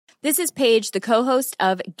This is Paige, the co-host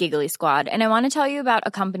of Giggly Squad, and I want to tell you about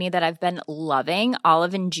a company that I've been loving,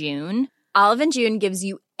 Olive and June. Olive and June gives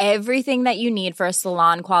you everything that you need for a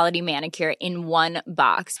salon-quality manicure in one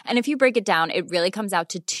box. And if you break it down, it really comes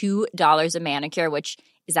out to $2 a manicure, which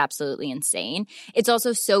is absolutely insane. It's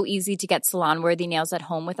also so easy to get salon-worthy nails at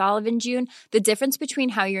home with Olive and June. The difference between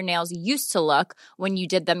how your nails used to look when you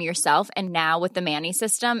did them yourself and now with the Mani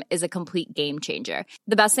system is a complete game changer.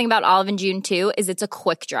 The best thing about Olive and June, too, is it's a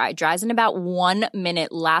quick dry. Dries in about 1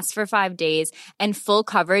 minute, lasts for 5 days, and full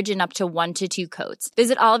coverage in up to 1 to 2 coats.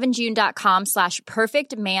 Visit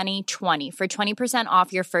oliveandjune.com/perfectmani20 for 20%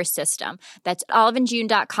 off your first system. That's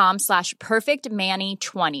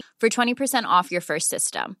oliveandjune.com/perfectmani20 for 20% off your first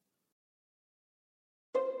system.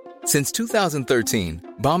 Since 2013,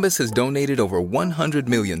 Bombas has donated over 100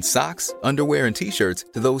 million socks, underwear, and T-shirts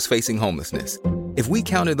to those facing homelessness. If we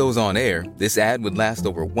counted those on air, this ad would last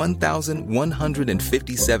over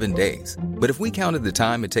 1,157 days. But if we counted the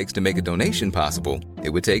time it takes to make a donation possible, it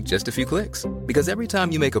would take just a few clicks. Because every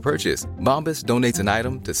time you make a purchase, Bombas donates an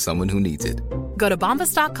item to someone who needs it. Go to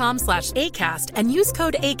bombas.com/ACAST and use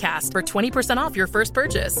code ACAST for 20% off your first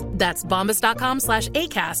purchase. That's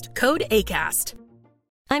bombas.com/ACAST, code ACAST.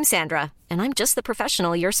 I'm Sandra, and I'm just the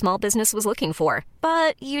professional your small business was looking for.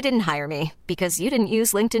 But you didn't hire me because you didn't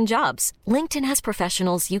use LinkedIn Jobs. LinkedIn has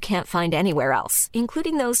professionals you can't find anywhere else,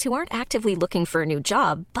 including those who aren't actively looking for a new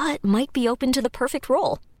job, but might be open to the perfect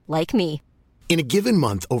role, like me. In a given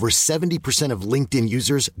month, over 70% of LinkedIn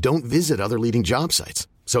users don't visit other leading job sites.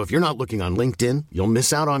 So if you're not looking on LinkedIn, you'll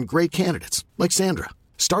miss out on great candidates like Sandra.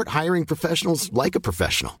 Start hiring professionals like a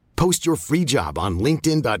professional. Post your free job on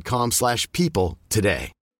linkedin.com/people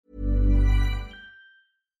today.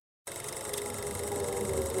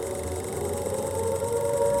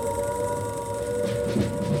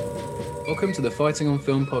 Welcome to the Fighting on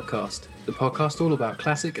Film podcast, the podcast all about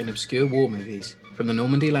classic and obscure war movies, from the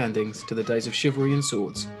Normandy landings to the days of chivalry and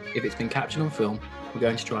swords. If it's been captured on film, we're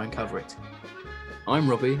going to try and cover it. I'm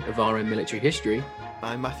Robbie of RM Military History.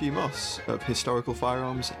 I'm Matthew Moss of Historical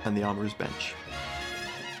Firearms and the Armourer's Bench.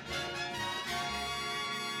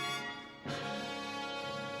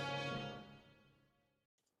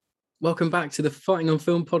 Welcome back to the Fighting on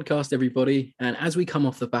Film podcast, everybody. And as we come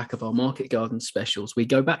off the back of our Market Garden specials, we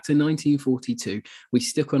go back to 1942. We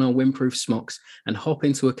stick on our windproof smocks and hop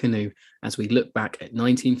into a canoe as we look back at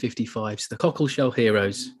 1955's The Cockleshell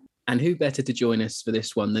Heroes. And who better to join us for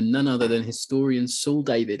this one than none other than historian Saul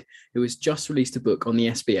David, who has just released a book on the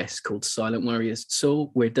SBS called Silent Warriors.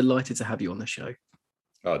 Saul, we're delighted to have you on the show.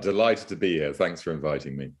 Oh, delighted to be here. Thanks for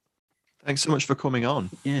inviting me. Thanks so much for coming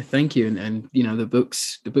on. Yeah, thank you. And you know, the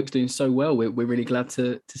book's doing so well. We're really glad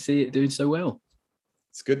to see it doing so well.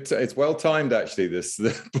 It's good. It's well timed, actually. The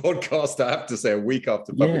podcast, I have to say, a week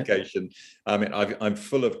after publication. Yeah. I mean, I'm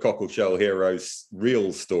full of Cockleshell Heroes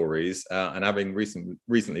real stories, and having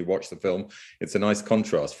recently watched the film, it's a nice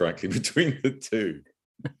contrast, frankly, between the two.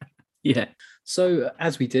 Yeah. So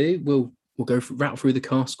as we do, we'll go rattle through the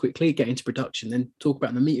cast quickly, get into production, then talk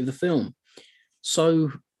about the meat of the film.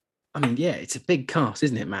 So, I mean, yeah, it's a big cast,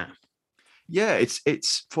 isn't it, Matt? Yeah,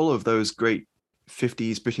 it's full of those great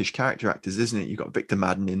 50s British character actors, isn't it? You've got Victor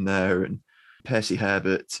Madden in there and Percy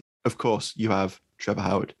Herbert. Of course, you have Trevor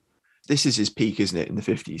Howard. This is his peak, isn't it, in the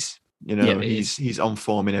 50s? You know, he's on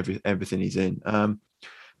form in everything he's in.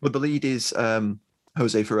 But the lead is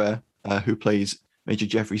Jose Ferrer, who plays Major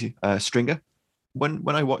Jeffrey Stringer. When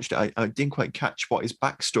I watched it, I didn't quite catch what his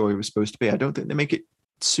backstory was supposed to be. I don't think they make it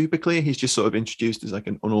super clear. He's just sort of introduced as like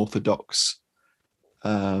an unorthodox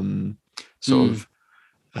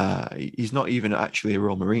he's not even actually a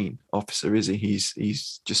Royal Marine officer, is he?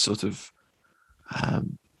 He's just sort of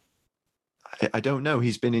I don't know.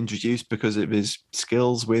 He's been introduced because of his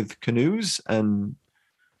skills with canoes, and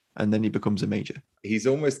then he becomes a major. He's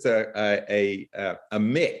almost a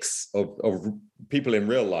mix of people in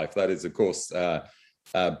real life. That is, of course,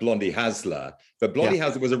 Blondie Hasler. But Blondie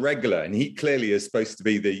Hasler was a regular, and he clearly is supposed to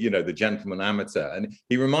be the gentleman amateur. And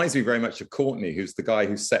he reminds me very much of Courtney, who's the guy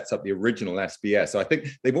who sets up the original SBS. So I think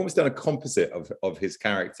they've almost done a composite of his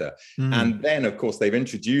character. And then, of course, they've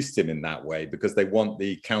introduced him in that way because they want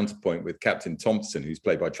the counterpoint with Captain Thompson, who's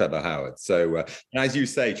played by Trevor Howard. So as you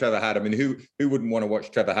say, Trevor Howard, I mean, who wouldn't want to watch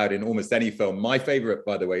Trevor Howard in almost any film? My favorite,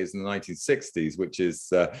 by the way, is in the 1960s, which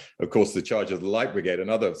is, of course, The Charge of the Light Brigade,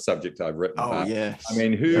 another subject I've written about. Yes. I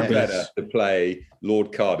mean, who better to play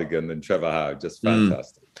Lord Cardigan than Trevor Howard? Just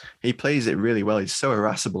fantastic. He plays it really well. He's so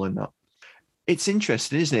irascible in that. It's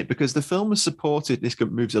interesting, isn't it? Because the film was supported. This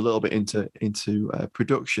moves a little bit into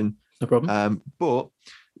production. No problem. But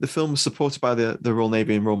the film was supported by the Royal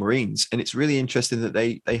Navy and Royal Marines, and it's really interesting that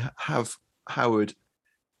they have Howard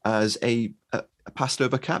as a passed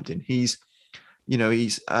over captain. He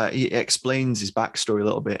explains his backstory a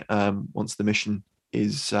little bit once the mission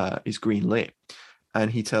is green lit,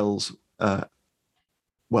 and he tells. I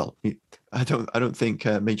don't think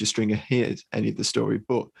Major Stringer hears any of the story,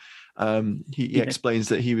 but he explains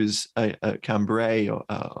that he was at Cambrai, or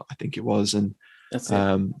I think it was, and that's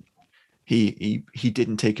it. He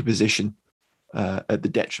didn't take a position at the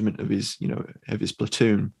detriment of his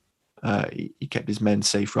platoon. He kept his men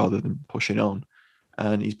safe rather than pushing on,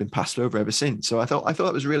 and he's been passed over ever since. So I thought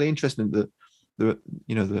that was really interesting that the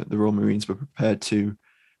Royal Marines were prepared to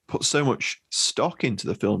put so much stock into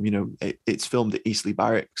the film. It's filmed at Eastleigh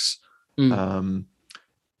Barracks.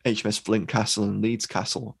 HMS Flint Castle and Leeds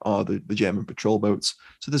Castle are the German patrol boats.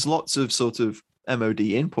 So there's lots of sort of MOD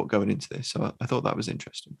input going into this. So I thought that was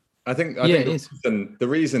interesting. I think the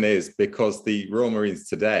reason is because the Royal Marines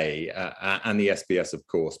today and the SBS, of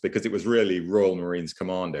course, because it was really Royal Marines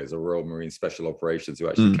Commandos or Royal Marines Special Operations who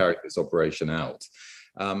actually carried this operation out.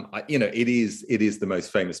 It is the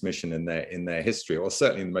most famous mission in their history, or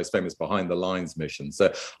certainly the most famous behind the lines mission.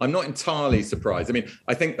 So I'm not entirely surprised. I mean,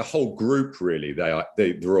 I think the whole group really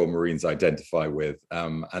the Royal Marines identify with,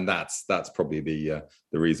 and that's probably the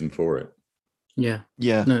reason for it. Yeah,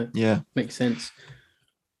 makes sense.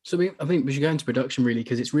 So I think we should go into production really,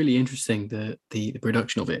 because it's really interesting the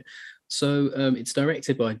production of it. So it's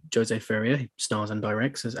directed by Jose Ferrier, who stars and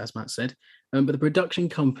directs, as Matt said. But the production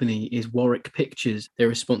company is Warwick Pictures. They're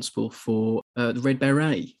responsible for The Red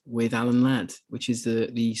Beret with Alan Ladd, which is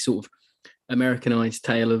the sort of Americanized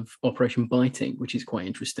tale of Operation Biting, which is quite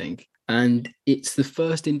interesting. And it's the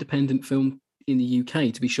first independent film in the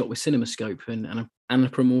UK to be shot with CinemaScope and an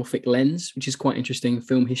anthropomorphic lens, which is quite interesting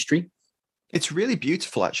film history. It's really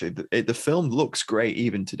beautiful, actually. The film looks great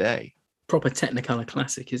even today. Proper Technicolor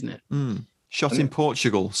classic, isn't it? Shot in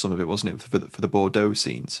Portugal, some of it, wasn't it, for the Bordeaux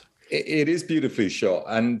scenes? It is beautifully shot.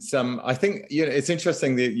 And I think it's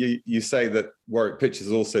interesting that you say that Warwick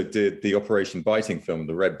Pictures also did the Operation Biting film,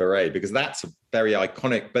 The Red Beret, because that's a very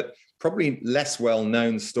iconic but probably less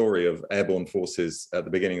well-known story of airborne forces at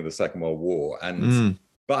the beginning of the Second World War. And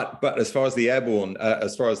But as far as the airborne,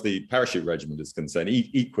 as far as the parachute regiment is concerned,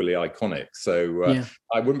 equally iconic. So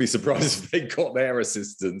I wouldn't be surprised if they got their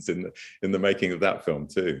assistance in the making of that film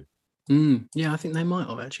too. Yeah, I think they might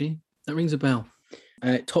have actually. That rings a bell.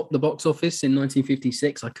 It topped the box office in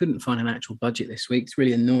 1956. I couldn't find an actual budget this week. It's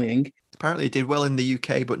really annoying. Apparently it did well in the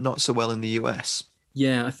UK, but not so well in the US.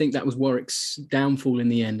 Yeah, I think that was Warwick's downfall in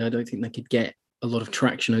the end. I don't think they could get a lot of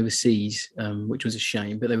traction overseas, which was a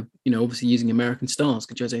shame. But they were, obviously using American stars,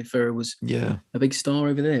 because Jose Ferrer was a big star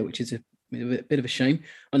over there, which is a bit of a shame.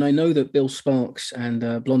 And I know that Bill Sparks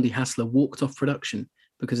and Blondie Hassler walked off production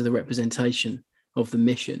because of the representation of the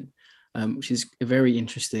mission, which is a very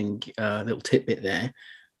interesting little tidbit there.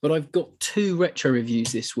 But I've got 2 retro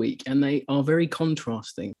reviews this week, and they are very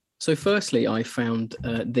contrasting. So firstly, I found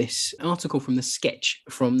this article from The Sketch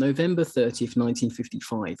from November 30th,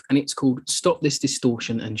 1955, and it's called "Stop This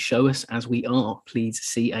Distortion and Show Us As We Are, Please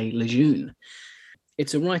C.A. Lejeune."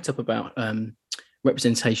 It's a write-up about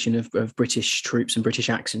representation of British troops and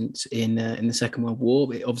British accents in the Second World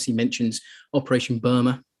War. It obviously mentions Operation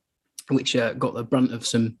Burma, which got the brunt of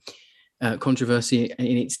some controversy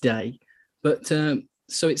in its day. But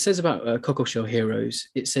so it says about Cockleshell Heroes,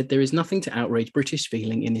 it said, "There is nothing to outrage British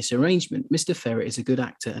feeling in this arrangement. Mr. Ferret is a good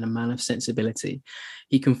actor and a man of sensibility.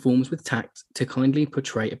 He conforms with tact to kindly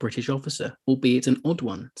portray a British officer, albeit an odd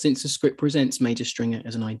one, since the script presents Major Stringer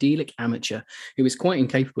as an idyllic amateur who is quite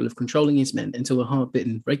incapable of controlling his men until a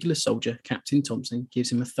hard-bitten regular soldier, Captain Thompson,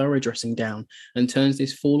 gives him a thorough dressing down and turns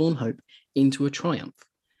this forlorn hope into a triumph.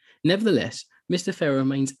 Nevertheless, Mr. Ferrer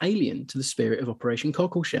remains alien to the spirit of Operation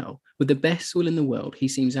Cockleshell. With the best will in the world, he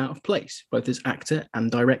seems out of place, both as actor and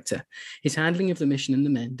director. His handling of the mission and the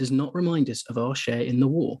men does not remind us of our share in the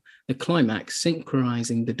war. The climax,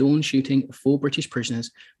 synchronizing the dawn shooting of 4 British prisoners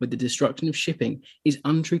with the destruction of shipping, is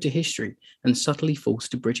untrue to history and subtly false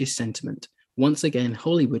to British sentiment. Once again,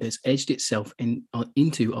 Hollywood has edged itself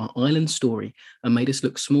into our island story and made us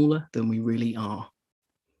look smaller than we really are."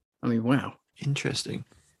 I mean, wow. Interesting.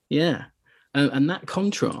 Yeah. And that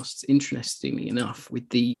contrasts, interestingly enough, with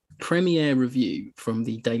the premiere review from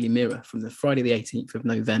the Daily Mirror from the Friday the 18th of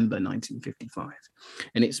November, 1955.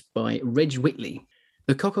 And it's by Reg Whitley.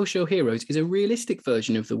 "The Cockleshell Heroes is a realistic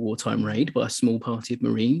version of the wartime raid by a small party of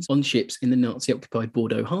Marines on ships in the Nazi-occupied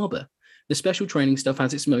Bordeaux harbour. The special training stuff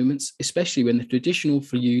has its moments, especially when the traditional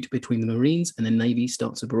feud between the Marines and the Navy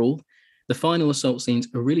starts a brawl. The final assault scenes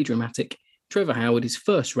are really dramatic. Trevor Howard is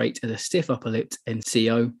first rate as a stiff upper-lipped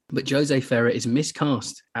NCO, but Jose Ferrer is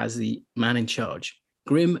miscast as the man in charge.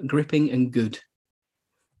 Grim, gripping, and good."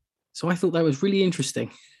 So I thought that was really interesting.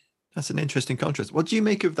 That's an interesting contrast. What do you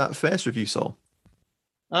make of that first review, Saul?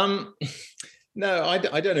 No, I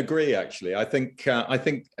don't agree. Actually, I think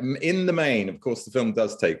in the main, of course, the film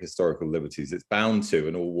does take historical liberties. It's bound to,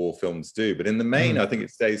 and all war films do. But in the main, I think it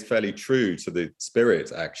stays fairly true to the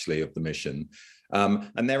spirit, actually, of the mission.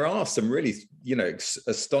 And there are some really,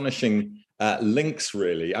 astonishing links.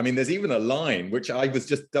 Really, I mean, there's even a line which I was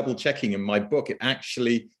just double checking in my book. It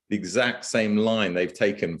actually the exact same line they've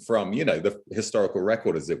taken from, the historical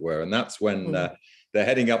record, as it were, and that's when. They're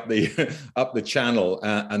heading up the channel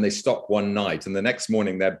and they stop one night, and the next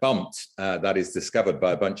morning they're bumped. That is discovered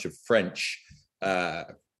by a bunch of French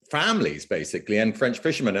families, basically, and French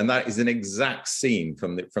fishermen, and that is an exact scene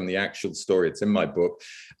from the actual story. It's in my book.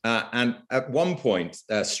 And at one point,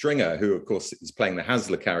 Stringer, who of course is playing the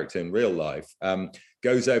Hasler character in real life,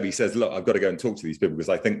 goes over. He says, "Look, I've got to go and talk to these people because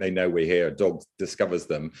I think they know we're here." A dog discovers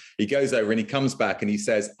them. He goes over and he comes back and he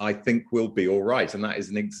says, "I think we'll be all right." And that is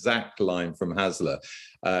an exact line from Hasler.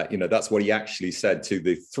 That's what he actually said to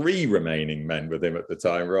the 3 remaining men with him at the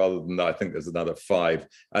time, rather than I think there's another 5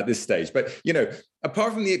 at this stage. But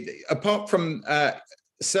apart from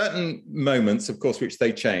certain moments, of course, which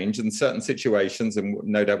they change, and certain situations, and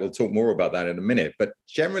no doubt we'll talk more about that in a minute. But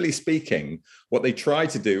generally speaking, what they try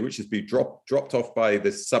to do, which is be dropped off by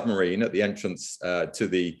this submarine at the entrance to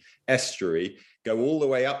the estuary, go all the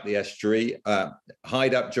way up the estuary,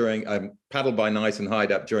 hide up during, paddle by night and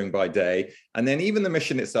hide up during by day. And then even the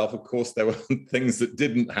mission itself, of course, there were things that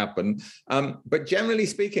didn't happen. But generally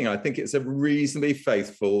speaking, I think it's a reasonably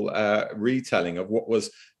faithful retelling of what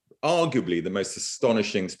was arguably the most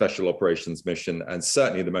astonishing special operations mission, and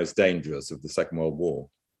certainly the most dangerous of the Second World War.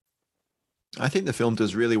 I think the film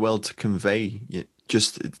does really well to convey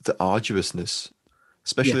just the arduousness,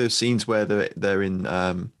 especially those scenes where they're in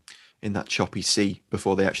that choppy sea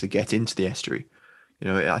before they actually get into the estuary.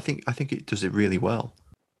 I think it does it really well.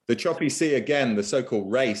 The choppy sea, again, the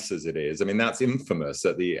so-called race, as it is, I mean, that's infamous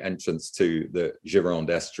at the entrance to the Gironde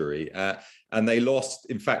estuary. And they lost,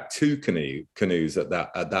 in fact, 2 canoes at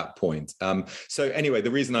that point. So anyway,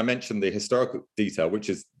 the reason I mentioned the historical detail,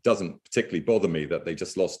 which doesn't particularly bother me that they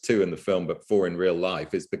just lost 2 in the film but 4 in real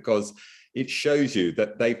life, is because it shows you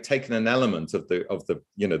that they've taken an element of the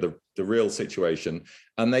real situation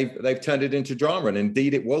and they've turned it into drama. And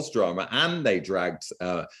indeed, it was drama. And they dragged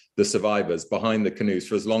the survivors behind the canoes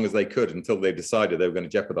for as long as they could until they decided they were going to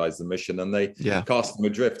jeopardize the mission. And they cast them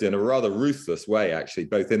adrift in a rather ruthless way, actually,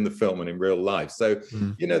 both in the film and in real life. So,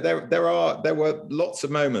 there were lots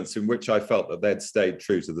of moments in which I felt that they'd stayed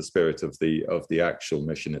true to the spirit of the actual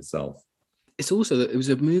mission itself. It's also that it was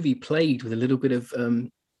a movie played with a little bit of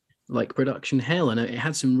production hell, and it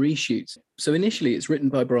had some reshoots. So initially it's written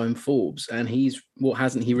by Brian Forbes, and he wrote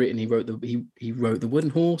The Wooden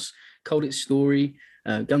Horse, Colditz Story,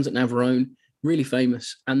 Guns at Navarone, really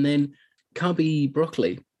famous. And then Cubby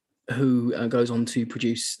Broccoli, who goes on to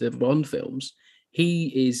produce the Bond films,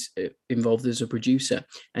 he is involved as a producer,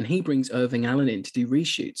 and he brings Irving Allen in to do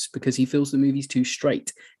reshoots because he feels the movie's too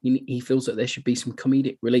straight. He feels that there should be some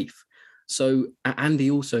comedic relief. So Andy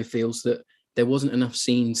also feels that there wasn't enough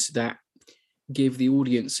scenes that give the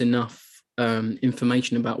audience enough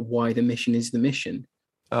information about why the mission is the mission.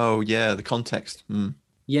 Oh, yeah, the context.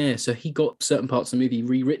 Yeah, so he got certain parts of the movie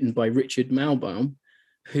rewritten by Richard Malbaum,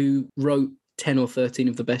 who wrote 10 or 13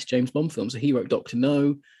 of the best James Bond films. So he wrote Dr.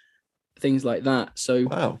 No, things like that. So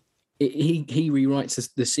wow. He rewrites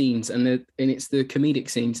the scenes, and it's the comedic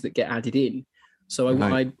scenes that get added in. So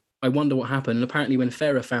I wonder what happened. And apparently when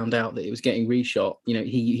Ferrer found out that it was getting reshot,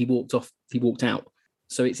 he walked off, he walked out.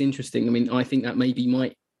 So it's interesting. I mean, I think that maybe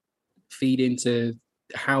might feed into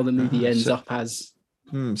how the movie ends up as...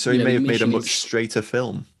 So he may have made a much straighter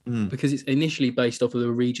film. Because it's initially based off of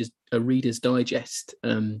a Reader's Digest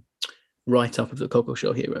write-up of the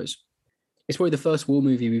Cockleshell heroes. It's probably the first war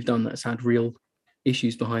movie we've done that's had real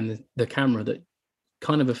issues behind the camera that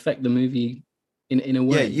kind of affect the movie in a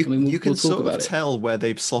way. Yeah, you can sort of tell where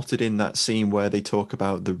they've slotted in that scene where they talk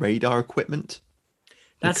about the radar equipment.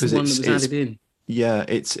 That's the one that was added in. Yeah,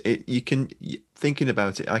 thinking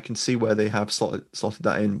about it, I can see where they have slotted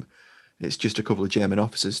that in. It's just a couple of German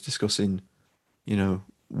officers discussing,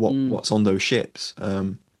 what's on those ships.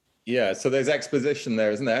 Yeah, so there's exposition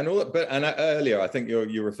there, isn't there? And earlier, I think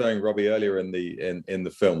you're referring, Robbie, earlier in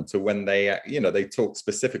the film to when they they talk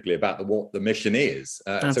specifically about what the mission is.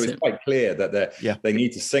 So it's quite clear that they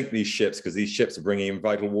need to sink these ships because these ships are bringing in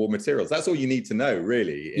vital war materials. That's all you need to know,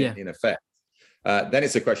 really, in effect. Then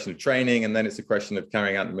it's a question of training, and then it's a question of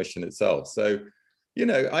carrying out the mission itself. So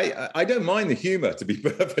I don't mind the humor, to be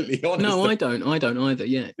perfectly honest. No, I don't either.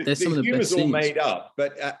 Yeah, there's some of the best humor's all scenes. made up,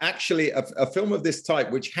 but actually, a film of this type,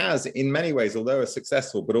 which has, in many ways, although a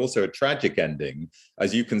successful but also a tragic ending,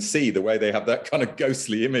 as you can see, the way they have that kind of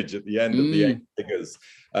ghostly image at the end of the 8 figures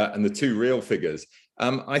and the 2 real figures.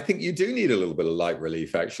 I think you do need a little bit of light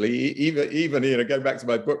relief, actually. Even going back to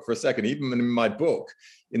my book for a second, even in my book,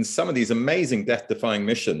 in some of these amazing death-defying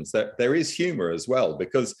missions, there is humor as well.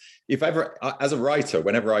 Because if ever, as a writer,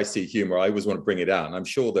 whenever I see humor, I always want to bring it out. And I'm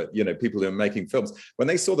sure that people who are making films, when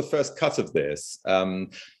they saw the first cut of this,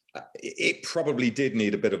 it probably did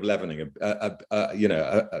need a bit of leavening,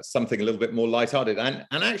 something a little bit more lighthearted. And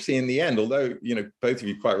actually, in the end, although both of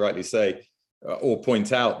you quite rightly say, or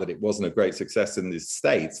point out that it wasn't a great success in the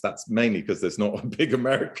States, that's mainly because there's not a big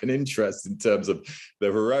American interest in terms of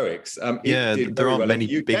the heroics. There aren't many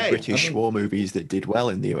big British war movies that did well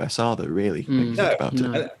in the US, are there, really?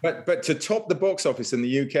 No. But to top the box office in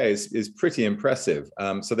the UK is pretty impressive.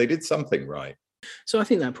 So they did something right. So I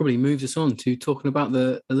think that probably moves us on to talking about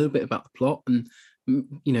a little bit about the plot and,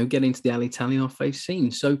 getting into the Ali Taliar face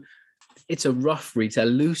scene. So it's a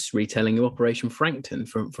loose retelling of Operation Frankton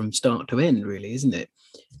from start to end, really, isn't it?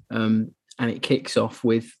 And it kicks off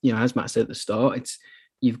with, as Matt said at the start,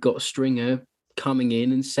 you've got Stringer coming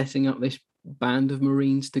in and setting up this band of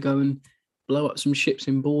Marines to go and blow up some ships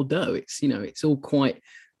in Bordeaux. It's all quite.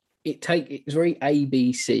 It's very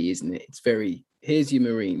ABC, isn't it? It's very, here's your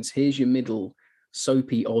Marines, here's your middle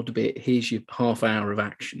soapy odd bit, here's your half hour of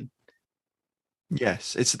action.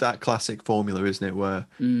 Yes, it's that classic formula, isn't it, where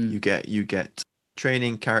you get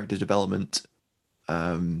training, character development,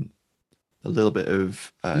 a little bit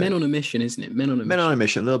of men on a mission, isn't it? Men on a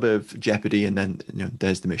mission, a little bit of jeopardy, and then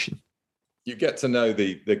there's the mission. You get to know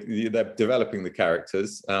they're developing the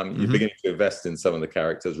characters. You're beginning to invest in some of the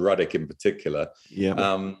characters, Ruddick in particular.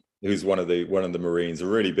 Yeah. Who's one of the Marines, a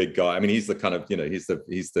really big guy. I mean, he's the kind of he's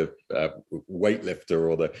the weightlifter,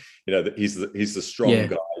 or he's the strong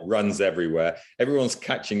guy, runs everywhere. Everyone's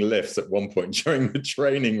catching lifts at one point during the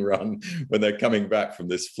training run when they're coming back from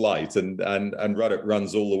this flight, and Ruddick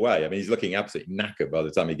runs all the way. I mean, he's looking absolutely knackered by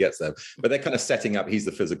the time he gets there. But they're kind of setting up. He's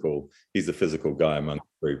the physical guy among the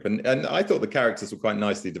group, and I thought the characters were quite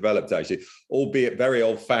nicely developed, actually, albeit very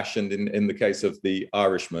old-fashioned in the case of the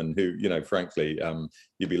Irishman, who frankly.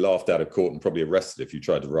 You'd be laughed out of court and probably arrested if you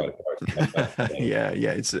tried to write a character. Yeah,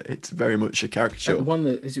 it's very much a caricature. The one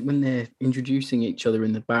that is it when they're introducing each other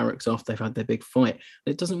in the barracks after they've had their big fight.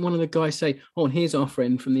 Doesn't one of the guys say, "Oh, and here's our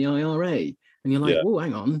friend from the IRA," and you're like, "Oh,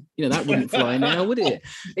 hang on, that wouldn't fly now, would it?"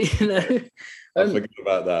 I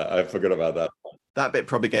forgot about that. That bit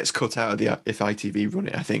probably gets cut out of if ITV run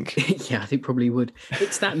it, I think. Yeah, I think probably would.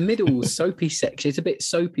 It's that middle soapy section. It's a bit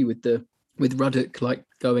soapy with Ruddick like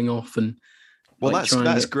going off and. Well,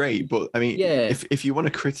 that's great, but I mean, if you want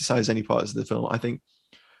to criticize any parts of the film, I think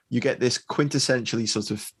you get this quintessentially sort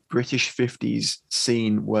of British 50s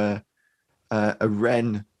scene where a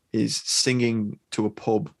wren is singing to a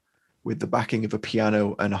pub with the backing of a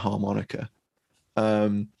piano and a harmonica,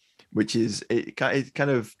 which is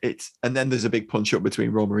and then there's a big punch up between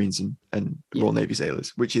Royal Marines and Royal Navy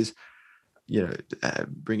sailors, which is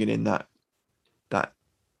bringing in that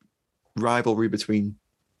rivalry between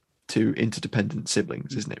two interdependent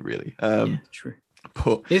siblings, isn't it, really? True.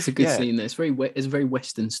 But it's a good scene there. It's a very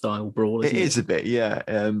Western style brawl, isn't it? It is a bit,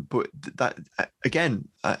 but that again,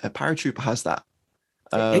 a paratrooper has that.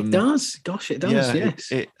 It does. Gosh, it does.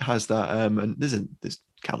 Yes, it has that. And there's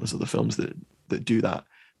countless other films that do that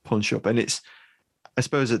punch up, and I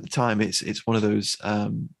suppose at the time it's one of those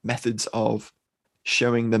methods of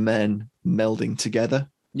showing the men melding together.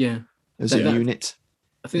 Yeah, as a unit.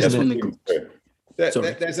 I think that's one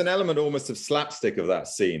there's an element almost of slapstick of that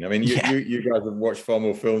scene. I mean, you guys have watched far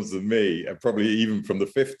more films than me, probably even from the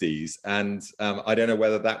 50s. And I don't know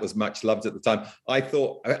whether that was much loved at the time. I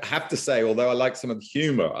have to say, although I like some of the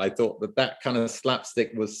humor, I thought that kind of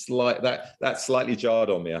slapstick was that slightly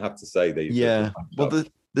jarred on me, I have to say. Well,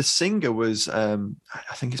 the singer was, I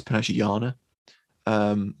think it's pronounced Yana,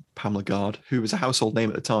 Pamela Gard, who was a household name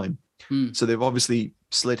at the time. So they've obviously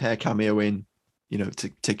slid her cameo in,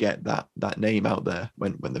 to get that name out there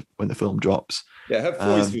when the film drops. Yeah, her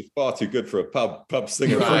voice was far too good for a pub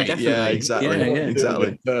singer. Right? Yeah, exactly.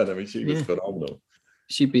 Exactly. I mean, she was phenomenal.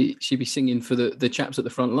 She'd be singing for the chaps at the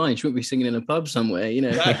front line. She wouldn't be singing in a pub somewhere,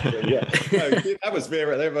 Exactly. Yeah, that was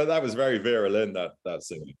very Vera Lynn. That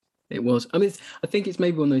singing. It was. I mean, I think it's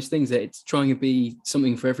maybe one of those things that it's trying to be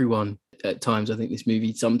something for everyone. At times, I think this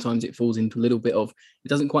movie sometimes it falls into a little bit of it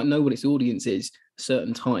doesn't quite know what its audience is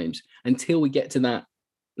certain times until we get to that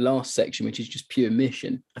last section, which is just pure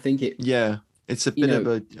mission. I think it's a bit of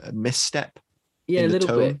a misstep. Yeah, in a the little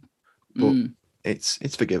tone, bit. but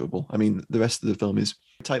it's forgivable. I mean, the rest of the film is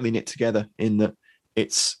tightly knit together in that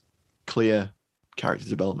it's clear character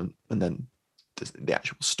development and then the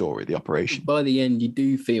actual story, the operation. By the end, you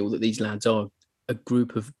do feel that these lads are a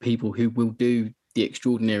group of people who will do the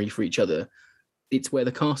extraordinary for each other. It's where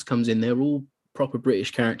the cast comes in. They're all proper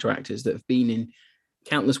British character actors that have been in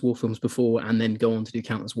countless war films before and then go on to do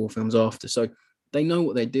countless war films after. So they know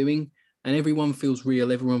what they're doing, and everyone feels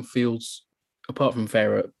real. Everyone feels, apart from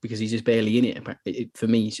Farah, because he's just barely in it. For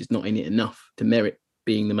me, he's just not in it enough to merit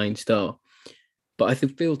being the main star. But I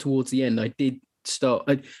feel towards the end, I did start.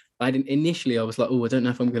 I didn't initially. I was like, oh, I don't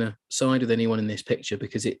know if I'm going to side with anyone in this picture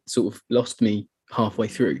because it sort of lost me halfway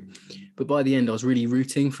through. But by the end, I was really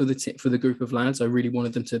rooting for the group of lads. I really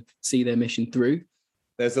wanted them to see their mission through.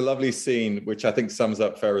 There's a lovely scene which I think sums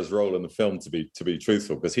up Farah's role in the film, to be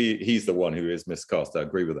truthful, because he's the one who is miscast. I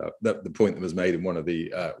agree with that. The point that was made in one of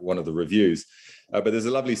the reviews. But there's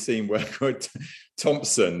a lovely scene where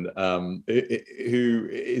Thompson, who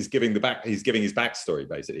is giving his backstory,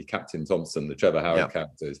 basically. Captain Thompson, the Trevor Howard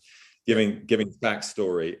character, is giving his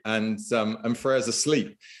backstory, and Frere's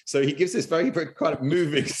asleep. So he gives this very, very kind of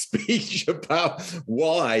moving speech about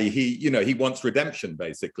why he wants redemption,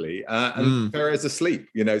 basically, and Frere's asleep.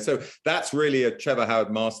 So that's really a Trevor Howard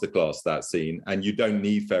masterclass, that scene, and you don't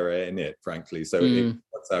need Fere in it, frankly. So it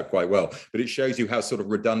works out quite well, but it shows you how sort of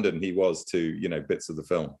redundant he was to bits of the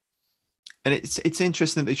film. And it's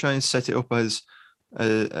interesting that they try and set it up as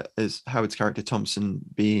Howard's character Thompson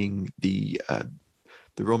being the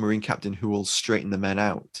Royal Marine captain who will straighten the men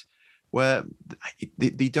out, where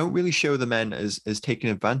they don't really show the men as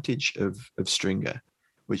taking advantage of Stringer,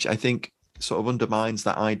 which I think sort of undermines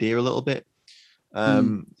that idea a little bit.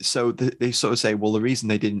 So they sort of say, well, the reason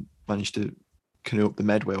they didn't manage to canoe up the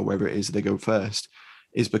Medway or wherever it is they go first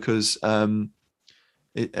is because was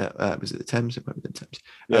it the Thames? It might be the Thames.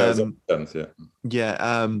 Yeah, it was on the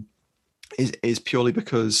Thames, is purely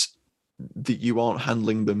because that you aren't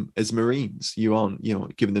handling them as Marines. You aren't,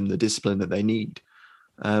 giving them the discipline that they need.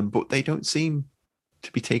 But they don't seem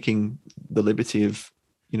to be taking the liberty of,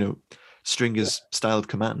 Stringer's style of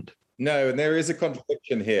command. No, and there is a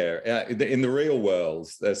contradiction here. In the real world,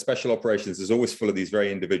 special operations is always full of these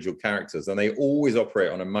very individual characters, and they always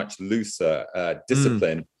operate on a much looser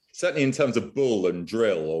discipline, certainly in terms of bull and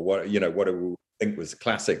drill, or what we think was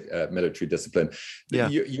classic military discipline. Yeah.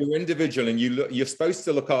 You're individual, and you're supposed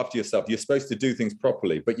to look after yourself. You're supposed to do things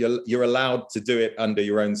properly, but you're allowed to do it under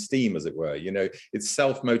your own steam, as it were. It's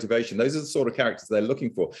self-motivation. Those are the sort of characters they're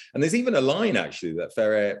looking for. And there's even a line actually that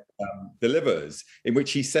Ferrer delivers in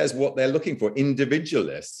which he says what they're looking for: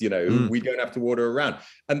 individualists, who we don't have to order around.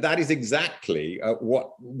 And that is exactly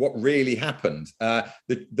what really happened.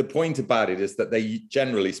 The point about it is that they,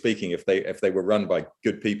 generally speaking, if they were run by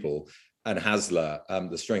good people, and Hasler,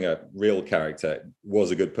 the Stringer real character,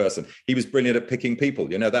 was a good person. He was brilliant at picking people.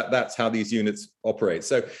 That's how these units operate.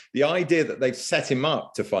 So the idea that they've set him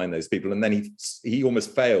up to find those people, and then he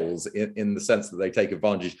almost fails in the sense that they take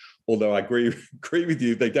advantage. Although I agree with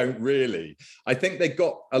you, they don't really. I think they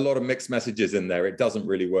got a lot of mixed messages in there. It doesn't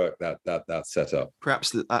really work, that setup.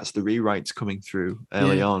 Perhaps that's the rewrites coming through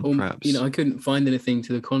early on. Or, perhaps I couldn't find anything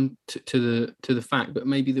to the fact, but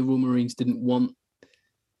maybe the Royal Marines didn't want.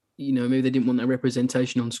 Maybe they didn't want that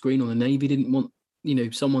representation on screen, or the Navy didn't want,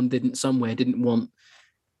 someone didn't want,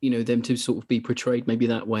 them to sort of be portrayed maybe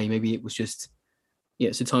that way. Maybe it was just,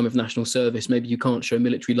 it's a time of national service. Maybe you can't show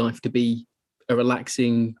military life to be a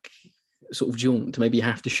relaxing sort of jaunt. Maybe you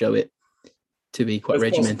have to show it to be quite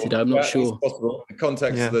regimented. I'm not sure. It's possible. The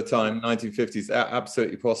context of the time, 1950s,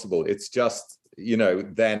 absolutely possible. It's just,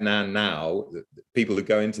 then and now, people who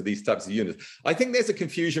go into these types of units. I think there's a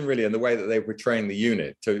confusion really in the way that they were portraying the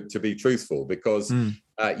unit, to be truthful, because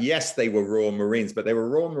yes, they were Royal Marines, but they were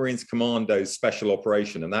Royal Marines Commandos Special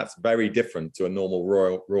Operation, and that's very different to a normal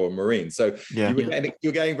Royal Marine. So you're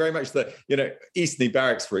getting very much the, Eastney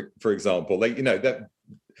Barracks, for example,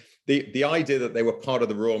 the idea that they were part of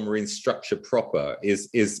the Royal Marine structure proper is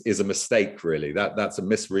a mistake, really. That's a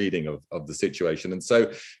misreading of the situation. And so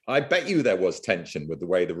I bet you there was tension with the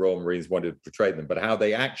way the Royal Marines wanted to portray them, but how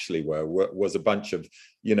they actually was a bunch of,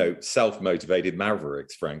 self-motivated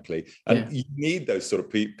mavericks, frankly. And you need those sort of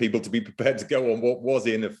people to be prepared to go on what was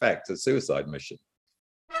in effect a suicide mission.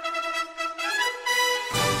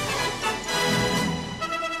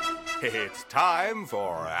 It's time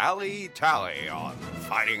for Alley Tally on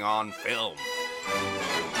Fighting on Film.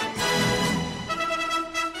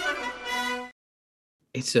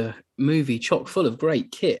 It's a movie chock full of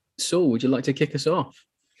great kit. Saul, would you like to kick us off?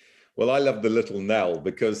 Well, I love the little Nell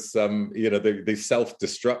because, the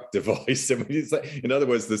self-destruct device. I mean, it's like, in other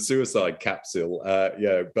words, the suicide capsule,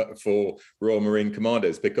 but for Royal Marine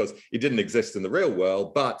Commandos, because it didn't exist in the real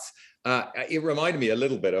world, but it reminded me a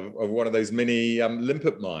little bit of one of those mini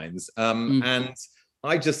limpet mines. And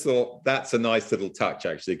I just thought that's a nice little touch,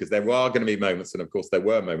 actually, because there are going to be moments, and of course there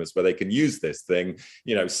were moments where they can use this thing.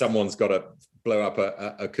 Someone's got to blow up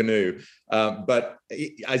a canoe, but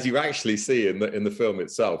as you actually see in the film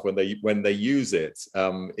itself, when they use it,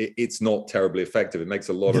 it's not terribly effective. It makes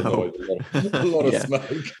a lot of noise, a lot of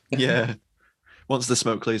smoke. Yeah. Once the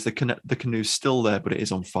smoke clears, the canoe's still there, but it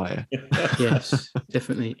is on fire. Yes,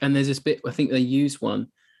 definitely. And there's this bit, I think they use one.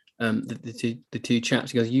 The two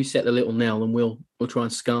chaps, he goes, "You set the little Nell, and we'll try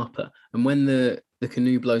and scarp her." And when the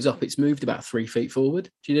canoe blows up, it's moved about 3 feet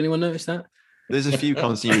forward. Did anyone notice that? There's a few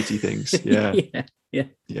continuity things. Yeah.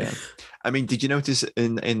 Yeah. I mean, did you notice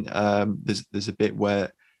in there's a bit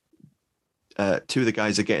where two of the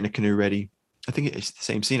guys are getting a canoe ready? I think it's the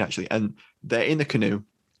same scene actually, and they're in the canoe,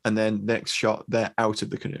 and then next shot they're out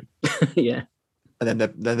of the canoe. Yeah. And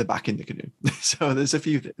then they're back in the canoe. So there's a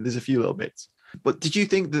few little bits. But did you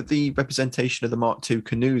think that the representation of the Mark II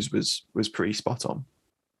canoes was pretty spot on?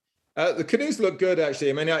 The canoes look good,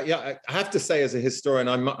 actually. I mean, I have to say, as a historian,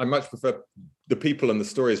 I much prefer the people and the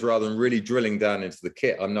stories rather than really drilling down into the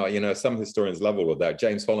kit. I'm not, some historians love all of that.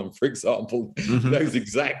 James Holland, for example, knows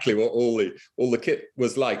exactly what all the kit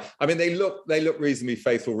was like. I mean, they look reasonably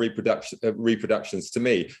faithful reproductions to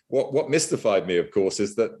me. What mystified me, of course,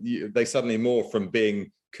 is that they suddenly morph from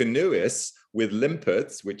being canoeists with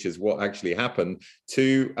limpets, which is what actually happened,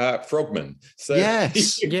 to frogmen. So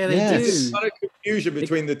yes, yeah, they do. There's a lot of confusion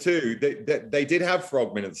between the two. They did have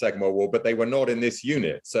frogmen in the Second World War, but they were not in this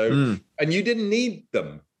unit. So, and you didn't need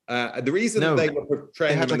them. The reason they were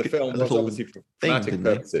portraying them in the film was obviously for dramatic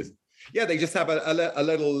purposes. Yeah, they just have a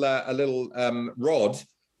little rod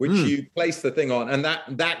which you place the thing on, and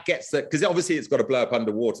that gets it, because obviously it's got to blow up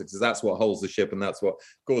underwater, because that's what holds the ship and that's what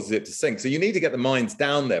causes it to sink. So you need to get the mines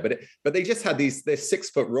down there, but they just had this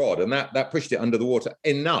 6-foot rod, and that pushed it under the water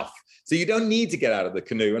enough. So you don't need to get out of the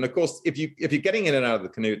canoe. And of course, if you're getting in and out of the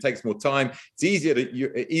canoe, it takes more time. It's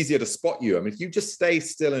easier to spot you. I mean, if you just stay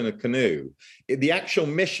still in a canoe, the actual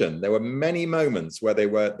mission, there were many moments where there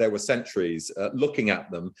were sentries looking at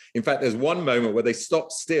them. In fact, there's one moment where they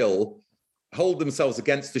stop still, hold themselves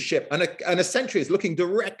against the ship, and a sentry is looking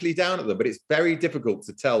directly down at them, but it's very difficult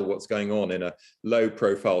to tell what's going on in a low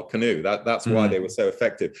profile canoe. That's why they were so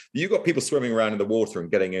effective. You've got people swimming around in the water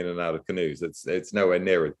and getting in and out of canoes. It's nowhere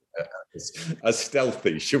near as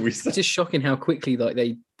stealthy, should we say. It's just shocking how quickly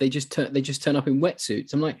they just turn up in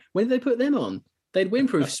wetsuits. I'm like, when did they put them on? They had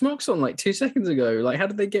windproof smocks on like 2 seconds ago. Like, how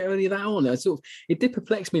did they get any of that on? It did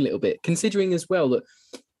perplex me a little bit, considering as well that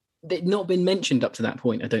they'd not been mentioned up to that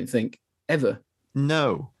point, I don't think. Ever?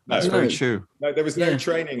 No, that's very true. No, there was no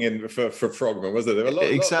training for frogmen, was there?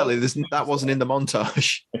 Exactly. That wasn't in the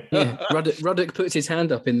montage. Yeah, Ruddock puts his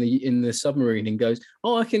hand up in the submarine and goes,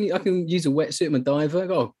 "Oh, I can use a wetsuit. I'm a diver."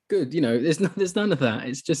 Oh, good. There's none of that.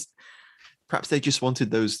 It's just perhaps they just wanted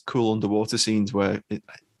those cool underwater scenes where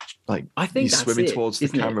I think he's swimming towards the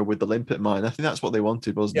camera with the limpet mine. I think that's what they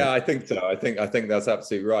wanted, wasn't it? Yeah, I think so. I think that's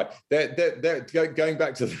absolutely right. They're going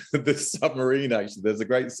back to the submarine. Actually, there's a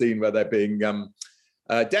great scene where they're being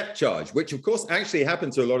depth charged, which of course actually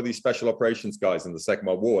happened to a lot of these special operations guys in the Second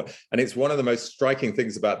World War, and it's one of the most striking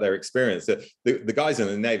things about their experience. That the guys in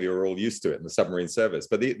the Navy are all used to it in the submarine service,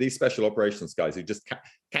 but these special operations guys who just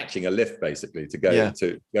catching a lift basically to go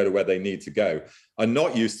to where they need to go are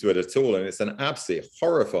not used to it at all, and it's an absolutely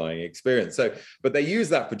horrifying experience. So, but they use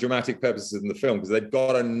that for dramatic purposes in the film, because they've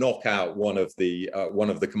got to knock out one of the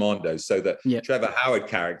commandos, so that Trevor Howard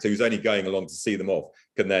character, who's only going along to see them off,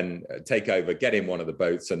 can then take over, get in one of the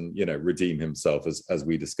boats, and redeem himself, as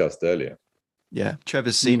we discussed earlier. Yeah,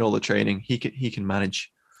 Trevor's seen all the training. He can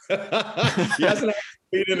manage. He hasn't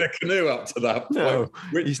been in a canoe up to that point. No,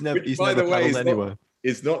 he's never paddled anywhere.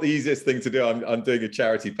 It's not the easiest thing to do. I'm doing a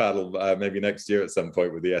charity paddle maybe next year at some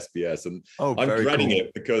point with the SBS, and I'm dreading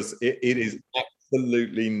it because it is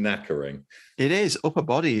absolutely knackering. It is upper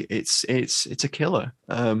body. It's a killer.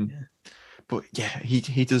 But yeah,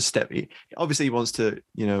 he does step. Obviously, he wants to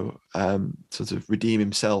sort of redeem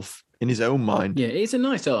himself in his own mind. Yeah, it's a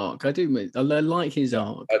nice arc. I like his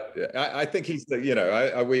arc. I think he's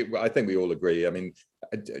I think we all agree. I mean,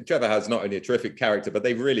 Trevor has not only a terrific character, but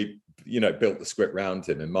they've really built the script around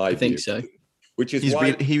him, in my view. I think so. Which is he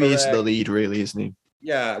is the lead, really, isn't he?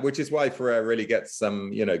 Yeah, which is why Ferrer really gets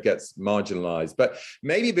gets marginalized. But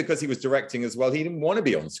maybe because he was directing as well, he didn't want to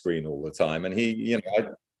be on screen all the time, and he,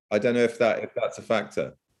 I don't know if that's a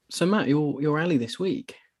factor. So Matt, your alley this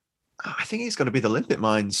week. I think it's got to be the limpet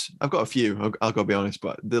mines. I've got a few, I'll go be honest,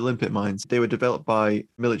 but the limpet mines, they were developed by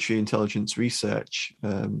Military Intelligence Research,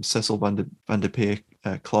 Cecil van der Peer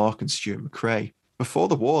Clark and Stuart McRae, before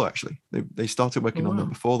the war, actually. They started working on them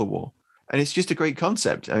before the war. And it's just a great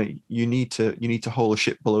concept. You need to haul a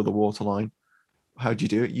ship below the waterline. How do you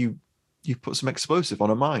do it? You put some explosive on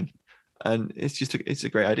a mine. And it's a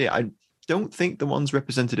great idea. I don't think the ones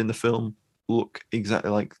represented in the film look exactly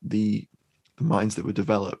like the mines that were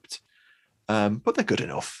developed. But they're good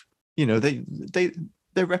enough. They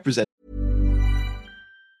represent.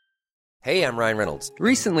 Hey, I'm Ryan Reynolds.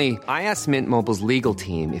 Recently, I asked Mint Mobile's legal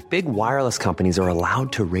team if big wireless companies are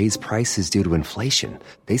allowed to raise prices due to inflation.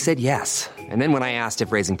 They said yes. And then when I asked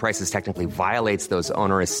if raising prices technically violates those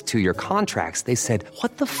onerous 2-year contracts, they said,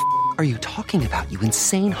 "What the f*** are you talking about, you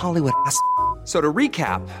insane Hollywood ass?" So to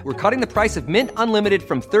recap, we're cutting the price of Mint Unlimited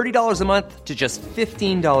from $30 a month to just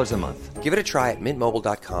 $15 a month. Give it a try at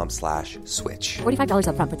mintmobile.com/switch. $45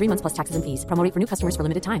 up front for 3 months plus taxes and fees. Promo rate for new customers for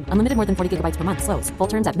limited time. Unlimited more than 40 gigabytes per month. Slows full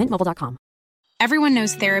terms at mintmobile.com. Everyone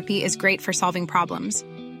knows therapy is great for solving problems.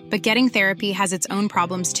 But getting therapy has its own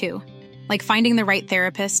problems too. Like finding the right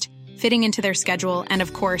therapist, fitting into their schedule, and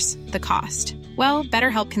of course, the cost. Well,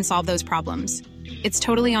 BetterHelp can solve those problems. It's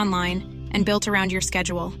totally online and built around your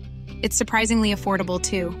schedule. It's surprisingly affordable,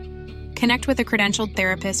 too. Connect with a credentialed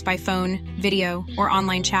therapist by phone, video, or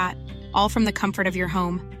online chat, all from the comfort of your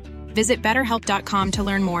home. Visit BetterHelp.com to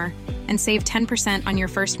learn more and save 10% on your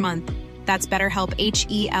first month. That's BetterHelp,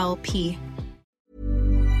 H-E-L-P.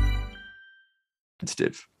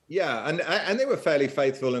 Yeah, and they were fairly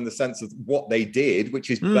faithful in the sense of what they did, which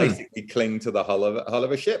is basically cling to the hull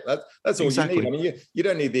of a ship. That's all you need. I mean, you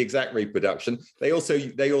don't need the exact reproduction. They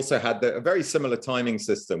also had a very similar timing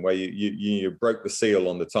system where you broke the seal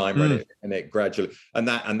on the timer and it gradually and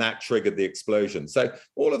that triggered the explosion. So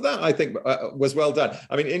all of that I think was well done.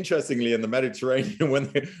 I mean, interestingly, in the Mediterranean,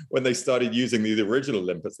 when they started using the original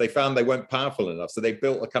limpets, they found they weren't powerful enough, so they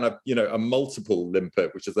built a kind of a multiple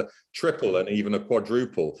limpet, which is a triple and even a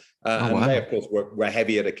quadruple. They, of course, were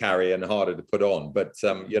heavier to carry and harder to put on. But,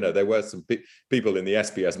 there were some people in the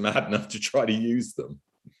SBS mad enough to try to use them.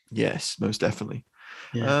 Yes, most definitely.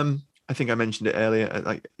 Yeah. I think I mentioned it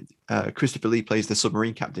earlier. Christopher Lee plays the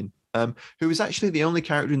submarine captain, who is actually the only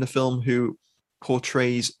character in the film who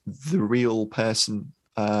portrays the real person.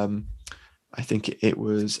 I think it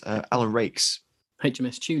was Alan Rakes.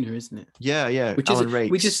 HMS Tuna, isn't it? Yeah. Rakes.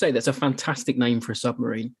 We just say that's a fantastic name for a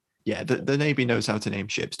submarine. Yeah, the Navy knows how to name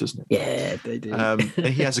ships, doesn't it? Yeah, they do. And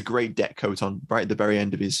he has a great deck coat on right at the very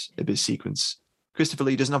end of his sequence. Christopher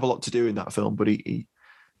Lee doesn't have a lot to do in that film, but he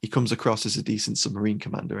comes across as a decent submarine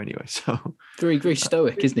commander anyway. So very, very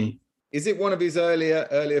stoic, isn't he? Is it one of his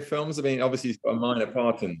earlier films? I mean, obviously he's got a minor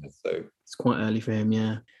part in this, so it's quite early for him.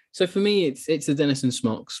 Yeah. So for me, it's the Denison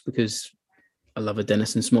smocks because I love a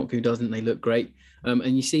Denison smock. Who doesn't? They look great.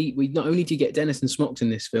 And you see, we not only do you get Denison smocks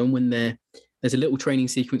in this film when there's a little training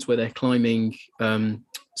sequence where they're climbing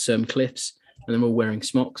some cliffs and they're all wearing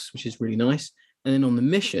smocks, which is really nice. And then on the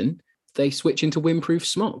mission, they switch into windproof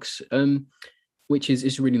smocks, which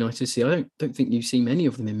is really nice to see. I don't think you've seen many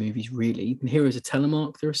of them in movies, really. In Heroes of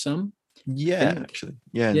Telemark, there are some. Yeah, actually.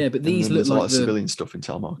 Yeah. Yeah, but these look like a lot of civilian stuff in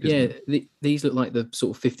Telemark. These look like the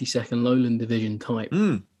sort of 52nd Lowland Division type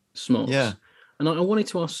smocks. Yeah. And I wanted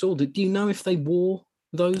to ask Saul, do you know if they wore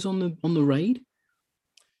those on the raid?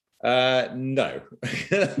 No.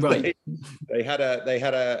 Right. they had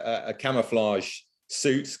a camouflage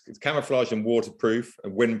suit, camouflage and waterproof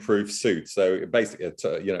and windproof suit. So basically, a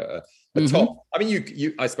top. I mean,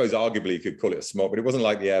 you I suppose arguably you could call it a smock, but it wasn't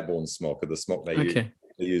like the airborne smock or the smock they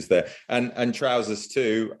used there. And trousers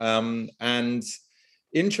too. And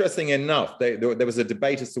interesting enough, there was a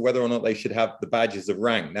debate as to whether or not they should have the badges of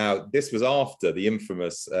rank. Now, this was after the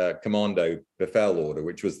infamous Commando Befehl order,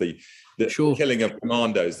 which was the killing of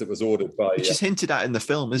commandos that was ordered by... Which is hinted at in the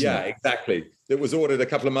film, isn't it? Yeah, exactly. That was ordered a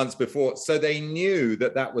couple of months before. So they knew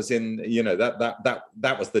that was in,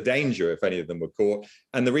 that was the danger if any of them were caught.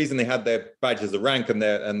 And the reason they had their badges of rank and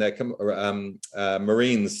their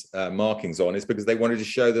Marines markings on is because they wanted to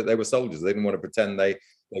show that they were soldiers. They didn't want to pretend they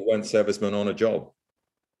weren't servicemen on a job.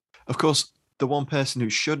 Of course, the one person who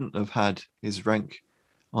shouldn't have had his rank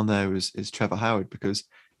on there is Trevor Howard, because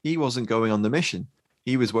he wasn't going on the mission.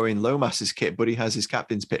 He was wearing Lomas's kit, but he has his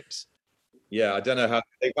captain's pips. Yeah, I don't know how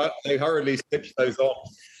they hurriedly stitched those on.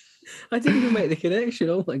 I didn't even make the connection.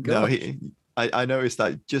 Oh my god! No, I noticed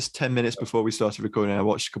that just 10 minutes before we started recording. I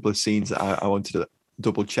watched a couple of scenes that I wanted to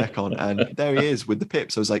double check on, and there he is with the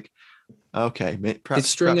pips. I was like, Okay, Did perhaps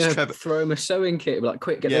Stringer Trevor. throw him a sewing kit? Like,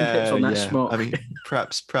 quick, get them pips on that schmuck. I mean,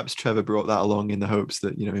 perhaps Trevor brought that along in the hopes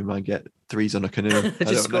that he might get threes on a canoe. I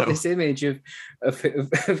just got this image of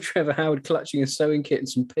Trevor Howard clutching a sewing kit and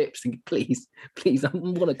some pips, thinking, please, I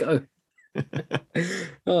want to go.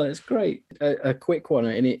 Oh, that's great. A quick one,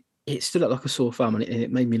 and it stood up like a sore thumb, and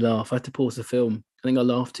it made me laugh. I had to pause the film. I think I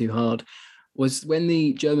laughed too hard. Was when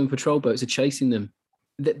the German patrol boats are chasing them.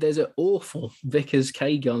 There's an awful Vickers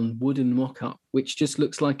K-gun wooden mock-up, which just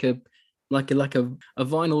looks like a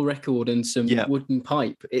vinyl record and some wooden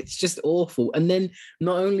pipe. It's just awful. And then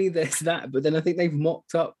not only there's that, but then I think they've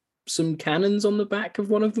mocked up some cannons on the back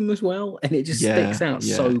of one of them as well, and it just sticks out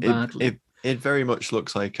so badly. It very much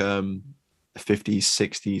looks like 50s,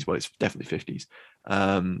 60s. Well, it's definitely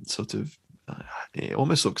 50s. Sort of. It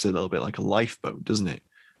almost looks a little bit like a lifeboat, doesn't it?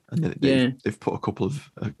 And then they've put a couple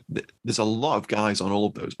of. There's a lot of guys on all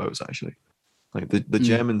of those boats actually. Like the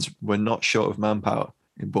Germans were not short of manpower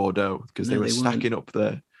in Bordeaux because they were stacking up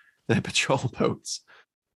their patrol boats.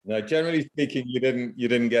 No, generally speaking, you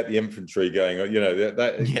didn't get the infantry going.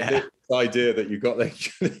 That idea that you got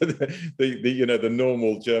the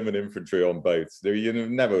normal German infantry on boats.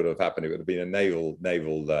 Never would have happened. It would have been a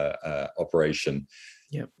naval operation.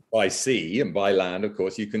 Yep. By sea and by land, of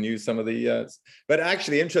course, you can use some of the. But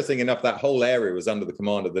actually, interesting enough, that whole area was under the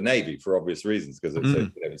command of the Navy for obvious reasons because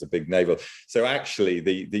it's a big naval. So actually,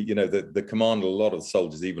 the command of a lot of the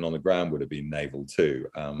soldiers, even on the ground, would have been naval too.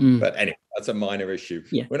 But anyway, that's a minor issue.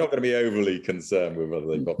 Yeah. We're not going to be overly concerned with whether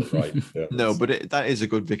they've got the right. No, but that is a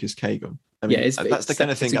good Vickers K gun. I mean, that's the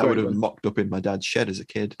kind of thing I would have mocked up in my dad's shed as a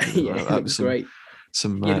kid. That was great.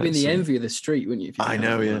 You'd have been the envy of the street, wouldn't you? I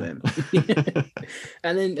know, yeah.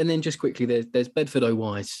 and then just quickly, there's Bedford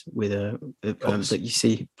OYs with that you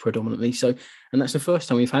see predominantly. So, and that's the first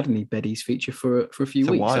time we've had any Beddies feature for a few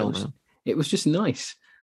weeks. While, it was just nice.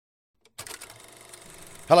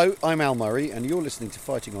 Hello, I'm Al Murray, and you're listening to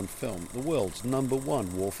Fighting on Film, the world's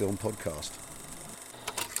 #1 war film podcast.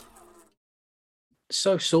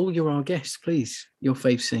 So, Saul, you're our guest. Please, your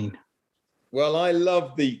fave scene. Well, I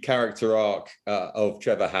love the character arc of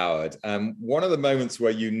Trevor Howard. One of the moments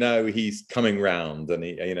where he's coming round and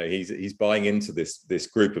he's buying into this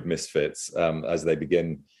group of misfits as they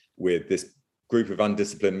begin with this group of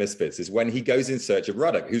undisciplined misfits is when he goes in search of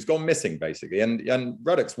Ruddock, who's gone missing basically, and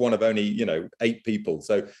Ruddock's one of only 8 people,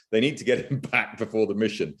 so they need to get him back before the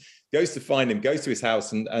mission. Goes to find him, goes to his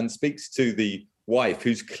house and speaks to the wife,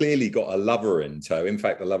 who's clearly got a lover in tow. In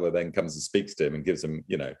fact, the lover then comes and speaks to him and gives him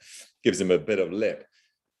a bit of lip.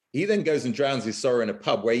 He then goes and drowns his sorrow in a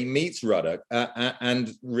pub where he meets Ruddock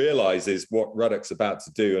and realizes what Ruddock's about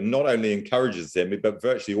to do, and not only encourages him, but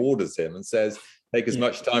virtually orders him and says, take as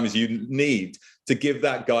much time as you need to give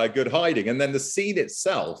that guy a good hiding. And then the scene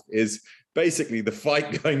itself is basically the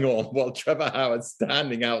fight going on while Trevor Howard's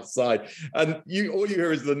standing outside, and all you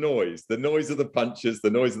hear is the noise of the punches, the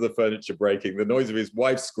noise of the furniture breaking, the noise of his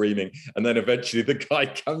wife screaming, and then eventually the guy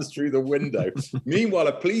comes through the window. Meanwhile,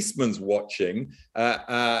 a policeman's watching.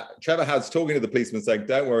 Trevor Howard's talking to the policeman saying,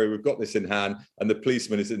 don't worry, we've got this in hand, and the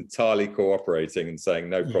policeman is entirely cooperating and saying,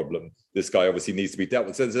 no problem, this guy obviously needs to be dealt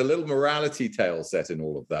with. So there's a little morality tale set in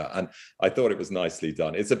all of that, and I thought it was nicely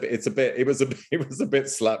done. It was a bit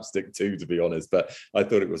slapstick too, to be honest, but I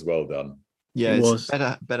thought it was well done. Yeah, it's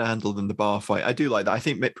better handled than the bar fight. I do like that. I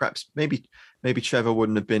think perhaps maybe Trevor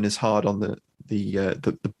wouldn't have been as hard on the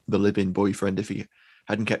live-in boyfriend if he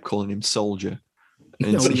hadn't kept calling him soldier.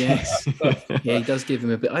 Oh, yes. Yeah, he does give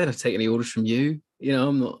him a bit. I don't take any orders from you.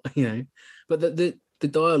 I'm not. But the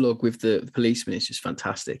dialogue with the policeman is just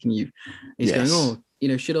fantastic, and he's going, oh,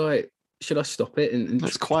 should I stop it? And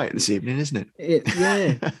it's quiet this evening, isn't it?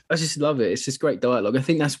 Yeah, I just love it. It's just great dialogue. I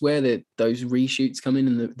think that's where those reshoots come in,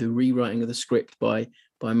 and the rewriting of the script by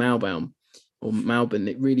Malbaum.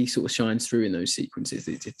 It really sort of shines through in those sequences.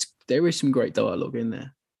 There is some great dialogue in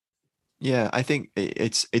there. Yeah, I think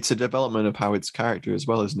it's a development of Howard's character as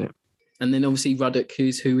well, isn't it? And then obviously Ruddock,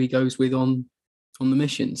 who's who he goes with on the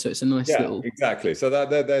mission, so it's a nice little. Exactly. So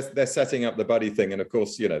that they're setting up the buddy thing, and of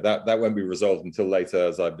course, that won't be resolved until later,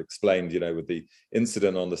 as I've explained, with the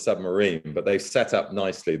incident on the submarine. But they've set up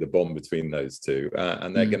nicely the bond between those two,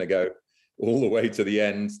 and they're going to go all the way to the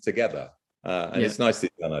end together, and it's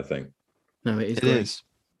nicely done, I think. No, it is. It is.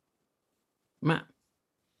 Matt,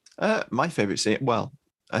 my favorite scene. Well,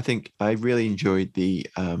 I think I really enjoyed the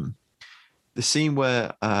scene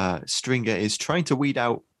where Stringer is trying to weed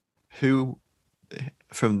out who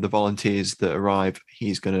from the volunteers that arrive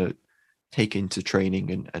he's going to take into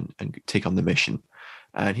training and take on the mission,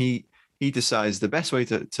 and he decides the best way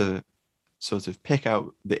to sort of pick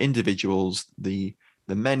out the individuals, the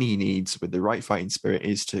the men he needs with the right fighting spirit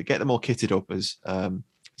is to get them all kitted up as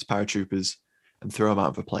paratroopers and throw them out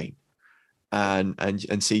of a plane,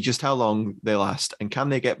 and see just how long they last, and can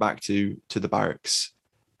they get back to the barracks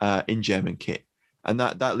in German kit. And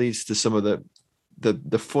that leads to some of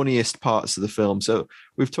the funniest parts of the film. So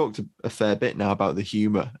we've talked a fair bit now about the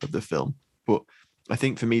humor of the film, but I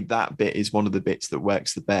think for me that bit is one of the bits that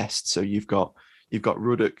works the best. So you've got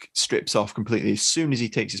Ruddock strips off completely as soon as he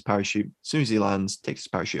takes his parachute, as soon as he lands, takes his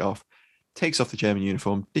parachute off, takes off the German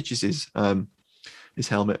uniform, ditches his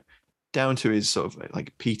helmet, down to his sort of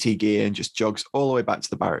like PT gear, and just jogs all the way back to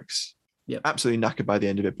the barracks. Yep. Absolutely knackered by the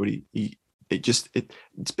end of it, but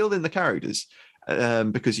it's building the characters,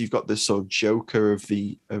 because you've got this sort of joker of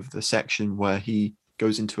the section where he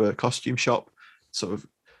goes into a costume shop, sort of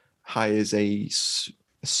hires a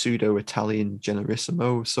pseudo Italian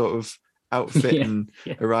generissimo sort of outfit, and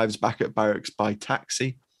arrives back at barracks by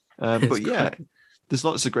taxi. But yeah, there's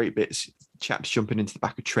lots of great bits, chaps jumping into the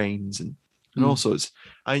back of trains and all sorts.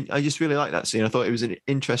 I just really like that scene. I thought it was an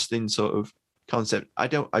interesting sort of concept. I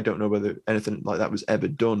don't know whether anything like that was ever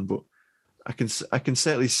done, but I can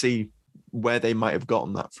certainly see where they might have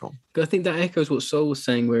gotten that from. I think that echoes what Saul was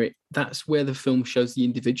saying, where that's where the film shows the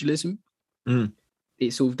individualism.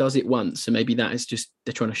 It sort of does it once, so maybe that is just,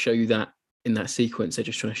 they're trying to show you that in that sequence. They're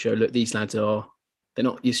just trying to show, look, these lads they're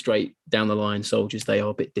not your straight down the line soldiers. They are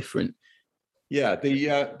a bit different. Yeah,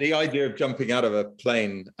 the idea of jumping out of a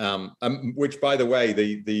plane, which, by the way,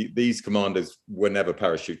 these commanders were never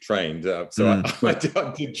parachute trained.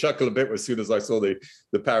 I did chuckle a bit as soon as I saw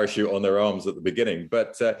the parachute on their arms at the beginning.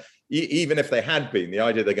 But even if they had been, the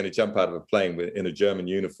idea they're going to jump out of a plane in a German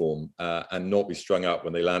uniform and not be strung up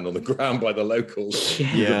when they land on the ground by the locals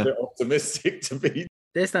is a bit optimistic to me.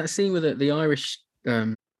 There's that scene where the Irish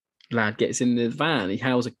lad gets in the van. He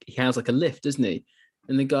hails like a lift, doesn't he?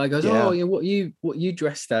 And the guy goes, "Oh, yeah, what you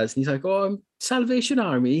dressed as?" And he's like, "Oh, I'm Salvation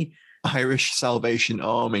Army." Irish Salvation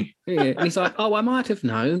Army. Yeah. And he's like, "Oh, I might have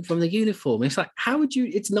known from the uniform." And it's like, how would you?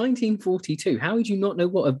 It's 1942. How would you not know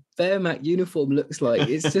what a Wehrmacht uniform looks like?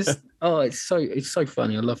 It's just, it's so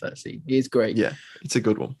funny. I love that scene. It's great. Yeah, it's a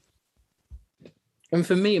good one. And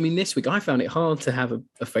for me, I mean, this week I found it hard to have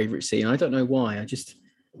a favorite scene. I don't know why.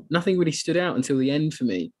 Nothing really stood out until the end for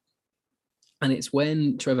me. And it's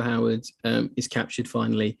when Trevor Howard is captured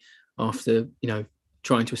finally after,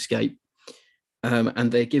 trying to escape.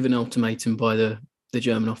 And they're given an ultimatum by the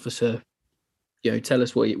German officer, tell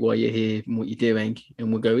us why you're here and what you're doing,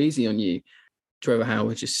 and we'll go easy on you. Trevor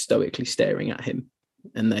Howard just stoically staring at him,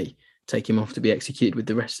 and they take him off to be executed with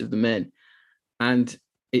the rest of the men. And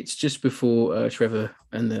it's just before Trevor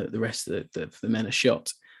and the rest of the men are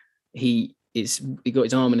shot. He got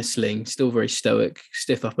his arm in a sling, still very stoic,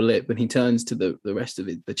 stiff upper lip, and he turns to the rest of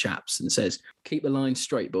the chaps and says, "Keep the line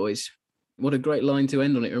straight, boys." What a great line to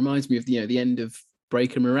end on. It reminds me of the end of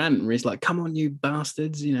Breaker Morant, where he's like, "Come on, you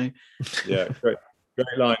bastards," Yeah,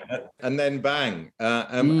 great line. And then bang.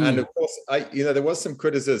 And of course, there was some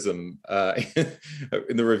criticism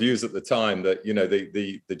in the reviews at the time that,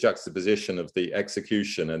 the juxtaposition of the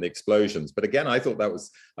execution and the explosions. But again, I thought that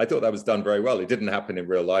was done very well. It didn't happen in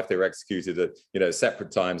real life. They were executed at,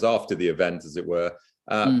 separate times after the event, as it were.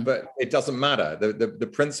 But it doesn't matter. The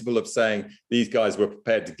principle of saying these guys were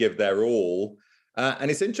prepared to give their all.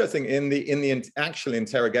 And it's interesting, in the actual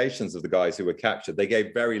interrogations of the guys who were captured, they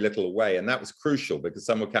gave very little away. And that was crucial because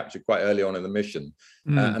some were captured quite early on in the mission.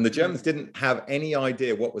 And the Germans didn't have any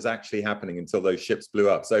idea what was actually happening until those ships blew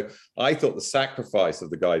up. So I thought the sacrifice of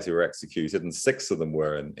the guys who were executed, and 6 of them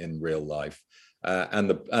were in real life, and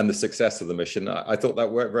the success of the mission, I thought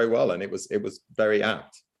that worked very well. And it was very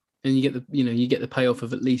apt. And you get the payoff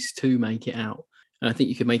of at least 2 make it out. And I think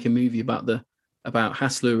you could make a movie about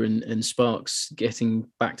Hassler and Sparks getting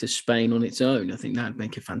back to Spain on its own. I think that'd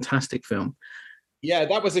make a fantastic film. Yeah,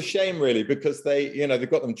 that was a shame, really, because they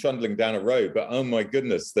got them trundling down a road. But oh my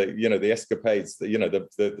goodness, the escapades,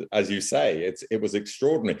 as you say, it was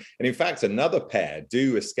extraordinary. And in fact, another pair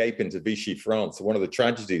do escape into Vichy, France. One of the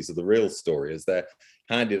tragedies of the real story is they're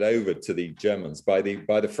handed over to the Germans by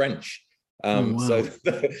the French. Wow. So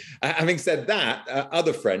having said that,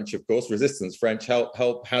 other French, of course, resistance French help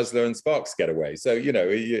Hasler and Sparks get away. So,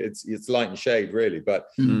 it's light and shade, really. But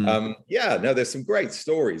there's some great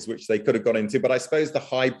stories which they could have gone into. But I suppose the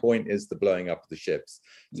high point is the blowing up of the ships.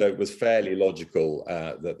 So it was fairly logical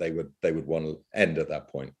that they would want to end at that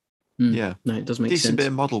point. Yeah. No, it does make sense. Decent bit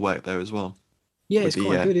of model work there as well. Yeah, it's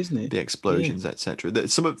quite good, isn't it? The explosions, etc.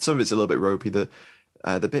 Some of it's a little bit ropey. The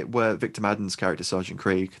bit where Victor Madden's character, Sergeant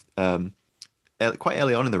Craig, quite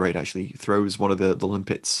early on in the raid, actually throws one of the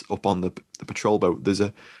limpets up on the patrol boat. There's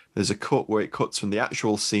a cut where it cuts from the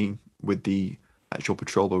actual scene with the actual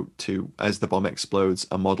patrol boat to, as the bomb explodes,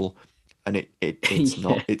 a model, and it's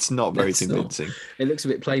not very convincing. It looks a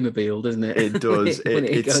bit Playmobil, doesn't it? It does. when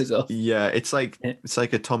it goes off. Yeah, it's like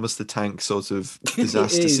a Thomas the Tank sort of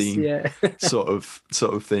disaster scene, sort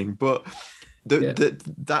of thing. But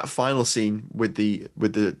that final scene with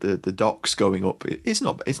the docks going up, it's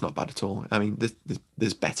not bad at all. I mean,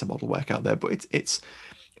 there's better model work out there, but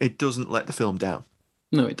it doesn't let the film down.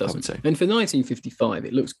 No, it doesn't. And for 1955,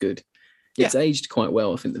 it looks good. It's aged quite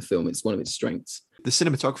well. I think the film, it's one of its strengths. The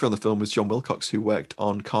cinematographer on the film was John Wilcox, who worked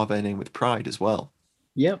on Carve Our Name with Pride as well.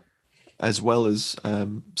 Yep. As well as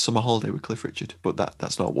Summer Holiday with Cliff Richard. But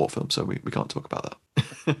that's not a war film, so we can't talk about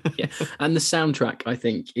that. Yeah. And the soundtrack, I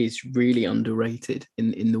think, is really underrated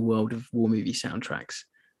in the world of war movie soundtracks.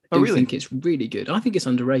 I think it's really good. I think it's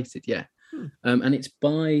underrated, yeah. And it's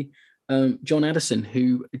by John Addison,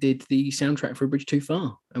 who did the soundtrack for A Bridge Too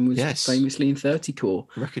Far and was famously in 30 Core.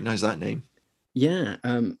 I recognise that name. Yeah.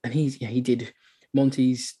 And he did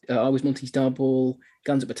Monty's, I Was Monty's Double,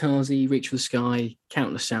 Guns at Batazi, Reach for the Sky,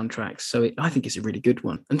 countless soundtracks. So I think it's a really good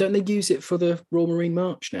one. And don't they use it for the Royal Marine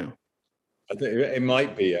March now? I think it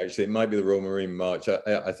might be, actually. It might be the Royal Marine March.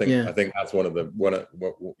 I think that's one of the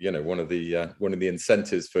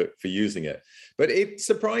incentives for using it. But it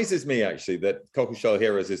surprises me, actually, that Cockleshell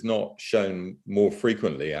Heroes is not shown more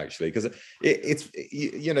frequently, actually, because it's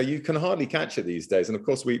you can hardly catch it these days. And of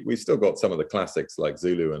course, we've still got some of the classics like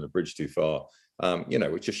Zulu and A Bridge Too Far,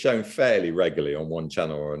 which are shown fairly regularly on one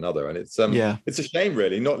channel or another. And it's a shame,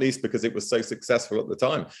 really, not least because it was so successful at the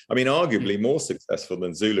time. I mean, arguably more successful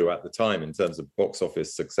than Zulu at the time in terms of box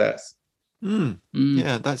office success.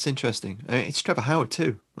 Yeah, that's interesting. It's Trevor Howard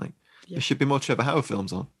too. There should be more Trevor Howard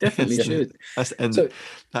films on. Definitely should. That's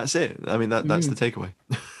it. I mean, that's the takeaway.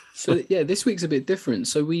 So this week's a bit different.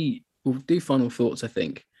 So we will do final thoughts, I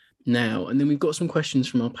think, now, and then we've got some questions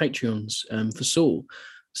from our Patreons for Saul.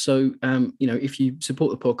 So, if you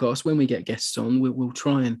support the podcast, when we get guests on, we'll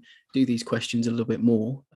try and do these questions a little bit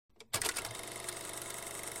more.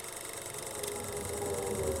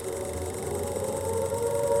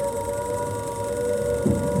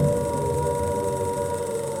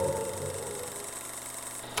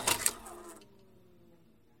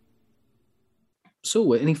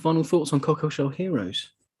 So, any final thoughts on Cockleshell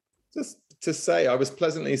Heroes? Just to say, I was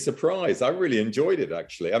pleasantly surprised. I really enjoyed it,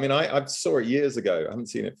 actually. I mean, I saw it years ago. I haven't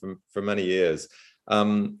seen it for many years.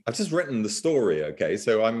 I've just written the story, okay?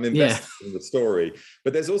 So I'm invested in the story.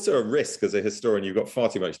 But there's also a risk as a historian. You've got far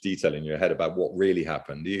too much detail in your head about what really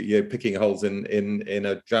happened. You're picking holes in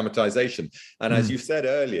a dramatization. And as you said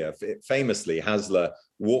earlier, famously, Hasler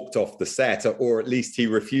walked off the set, or at least he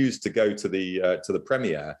refused to go to the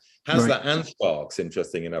premiere. Hasler and Sparks,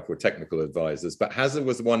 interesting enough, were technical advisors, but Hasler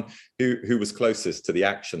was the one who was closest to the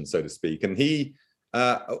action, so to speak. And he,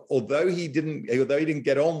 although he didn't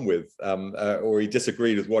get on with, or he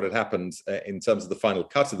disagreed with what had happened in terms of the final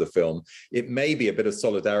cut of the film, it may be a bit of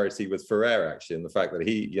solidarity with Ferrer, actually, in the fact that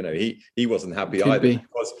he wasn't happy either,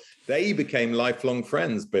 because they became lifelong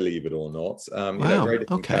friends, believe it or not. Very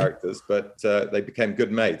different characters, but they became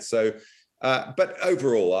good mates. So. But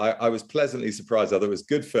overall, I was pleasantly surprised. I thought it was a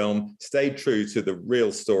good film, stayed true to the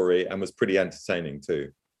real story, and was pretty entertaining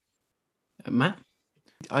too. Matt?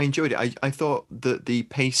 I enjoyed it. I thought that the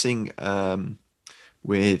pacing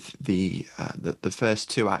with the first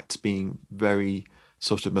two acts being very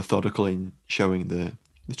sort of methodical in showing the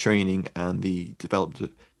training and the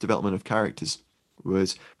development of characters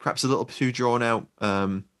was perhaps a little too drawn out.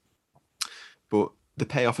 But the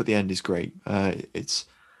payoff at the end is great.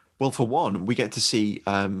 Well, for one, we get to see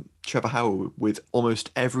Trevor Howard with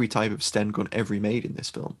almost every type of Sten gun ever made in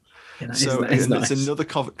this film. Yeah, it's nice. another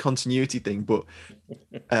continuity thing. But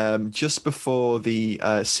just before the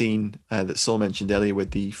scene that Saul mentioned earlier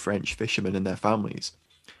with the French fishermen and their families,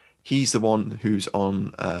 he's the one who's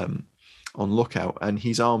on lookout, and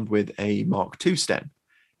he's armed with a Mark II Sten.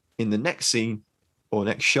 In the next scene or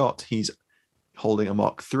next shot, he's holding a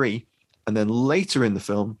Mark III, and then later in the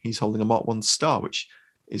film, he's holding a Mark I Star, which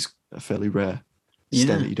is a fairly rare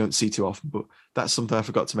Sten that you don't see too often, but that's something I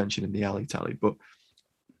forgot to mention in the alley tally. But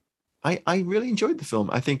I really enjoyed the film.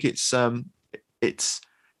 I think its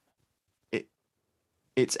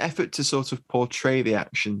effort to sort of portray the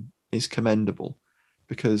action is commendable,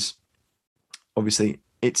 because obviously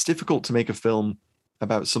it's difficult to make a film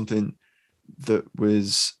about something that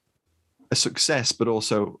was a success, but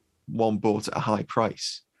also one bought at a high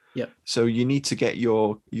price. Yeah. So you need to get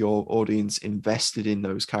your audience invested in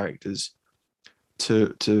those characters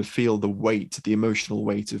to feel the weight, the emotional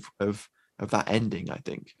weight of that ending, I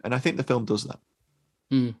think. And I think the film does that.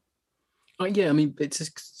 Yeah, I mean,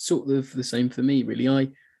 it's sort of the same for me,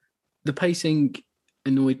 really. The pacing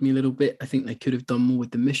annoyed me a little bit. I think they could have done more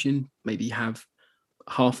with the mission. Maybe have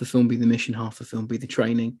half the film be the mission, half the film be the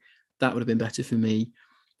training. That would have been better for me.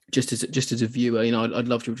 Just as a viewer, you know, I'd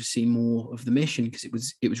love to have seen more of the mission because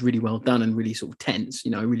it was really well done and really sort of tense.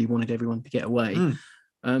 You know, I really wanted everyone to get away.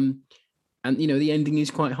 And you know, the ending is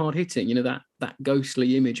quite hard hitting. You know, that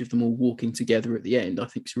ghostly image of them all walking together at the end, I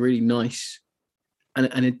think, is really nice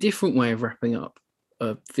and a different way of wrapping up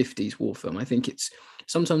a 50s war film. I think it's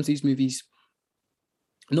sometimes these movies,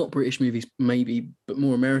 not British movies maybe, but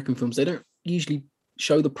more American films, they don't usually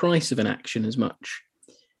show the price of an action as much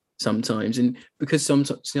sometimes. And because some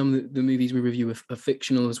of the movies we review are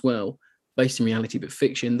fictional as well, based in reality but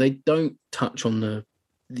fiction, they don't touch on the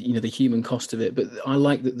human cost of it. But I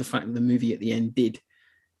like the fact that the movie at the end did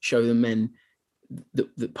show the men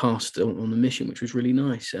that passed on the mission, which was really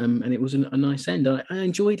nice. And it was a nice end. I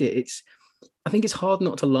enjoyed it. I think it's hard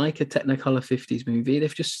not to like a Technicolor 50s movie.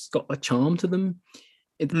 They've just got a charm to them.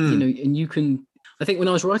 You know, and you can. I think when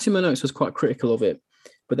I was writing my notes, I was quite critical of it.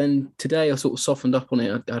 But then today I sort of softened up on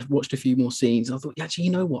it. I'd watched a few more scenes. I thought, actually,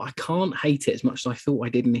 you know what? I can't hate it as much as I thought I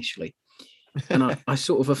did initially. And I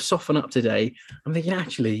sort of have softened up today. I'm thinking,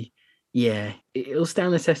 actually, yeah, it'll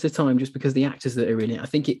stand the test of time just because the actors that are in it. I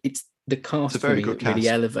think it's the cast for me that really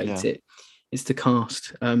elevates it. It's the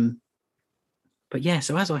cast. But yeah,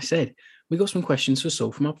 so as I said, we got some questions for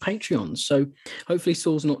Saul from our Patreons. So hopefully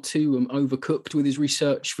Saul's not too overcooked with his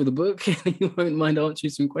research for the book. He won't mind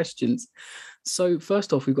answering some questions. So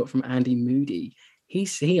first off, we've got from Andy Moody.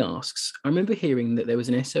 He asks, I remember hearing that there was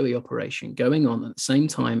an SOE operation going on at the same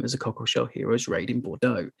time as a Cockleshell Heroes raid in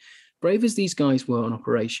Bordeaux. Brave as these guys were on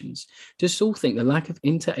operations, does Saul think the lack of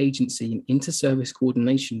inter-agency and inter-service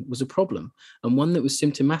coordination was a problem and one that was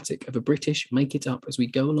symptomatic of a British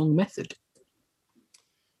make-it-up-as-we-go-along method?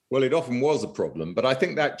 Well, it often was a problem, but I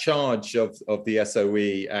think that charge of the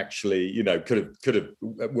SOE actually, you know,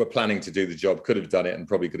 were planning to do the job, could have done it, and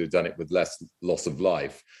probably could have done it with less loss of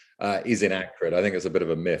life, is inaccurate. I think it's a bit of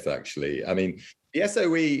a myth, actually. I mean, the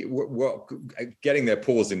SOE were getting their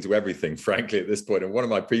paws into everything, frankly, at this point. And one of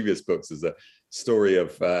my previous books is a story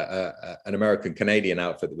of an American-Canadian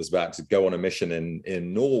outfit that was about to go on a mission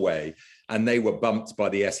in Norway, and they were bumped by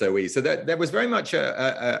the SOE. So there was very much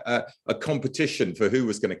a competition for who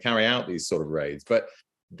was going to carry out these sort of raids. But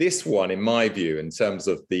this one, in my view, in terms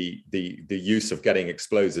of the use of getting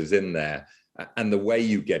explosives in there and the way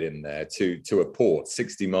you get in there to a port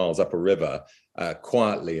 60 miles up a river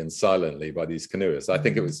quietly and silently by these canoeists, I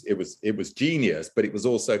think it was genius, but it was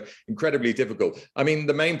also incredibly difficult. I mean,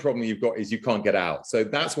 the main problem you've got is you can't get out. So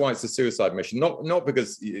that's why it's a suicide mission, not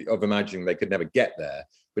because of imagining they could never get there,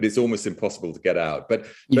 but it's almost impossible to get out. But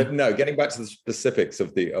no, getting back to the specifics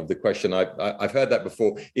of the question, I've heard that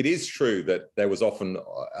before. It is true that there was often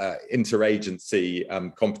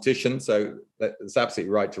interagency competition. So it's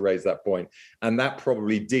absolutely right to raise that point. And that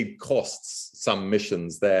probably did cost some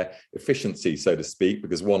missions their efficiency, so to speak,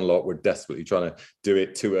 because one lot were desperately trying to do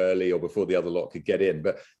it too early or before the other lot could get in.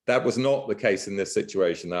 But that was not the case in this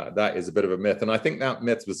situation. That is a bit of a myth. And I think that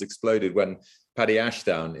myth was exploded when Paddy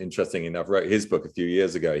Ashdown, interestingly enough, wrote his book a few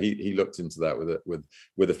years ago. He looked into that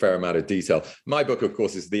with a fair amount of detail. My book, of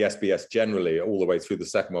course, is the SBS generally all the way through the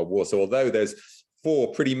Second World War. So although there's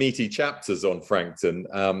 4 pretty meaty chapters on Frankton,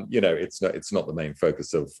 it's not the main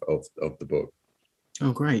focus of the book.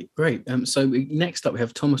 Oh, great. So next up we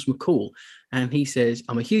have Thomas McCall, and he says,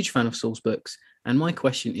 I'm a huge fan of Saul's books, and my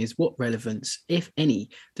question is, what relevance, if any,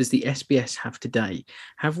 does the SBS have today?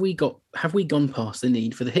 Have we gone past the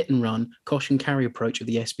need for the hit and run, cosh and carry approach of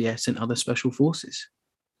the SBS and other special forces?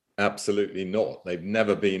 Absolutely not. They've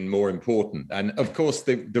never been more important. And of course,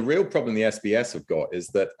 the real problem the SBS have got is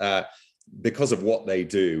that because of what they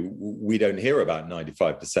do, we don't hear about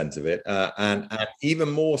 95% of it. And even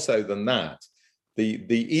more so than that, the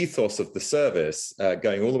ethos of the service,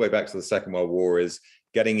 going all the way back to the Second World War, is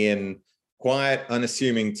getting in quiet,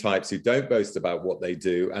 unassuming types who don't boast about what they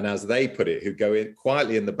do, and as they put it, who go in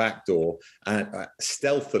quietly in the back door and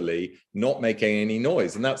stealthily, not making any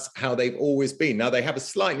noise. And that's how they've always been. Now, they have a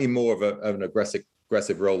slightly more of an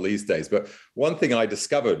aggressive role these days. But one thing I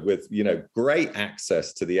discovered with, great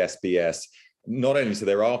access to the SBS, not only to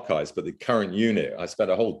their archives, but the current unit, I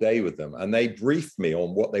spent a whole day with them, and they briefed me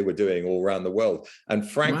on what they were doing all around the world. And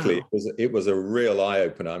frankly, wow, it was a real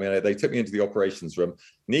eye-opener. I mean, they took me into the operations room.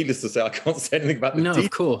 Needless to say, I can't say anything about the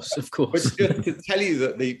details. Of course. But just to tell you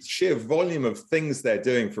that the sheer volume of things they're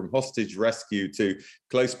doing, from hostage rescue to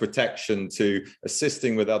close protection to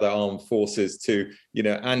assisting with other armed forces to,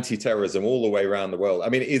 anti-terrorism all the way around the world. I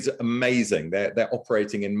mean, it's amazing. They're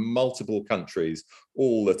operating in multiple countries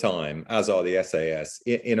all the time, as are the SAS,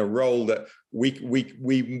 in a role that we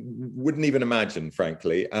wouldn't even imagine,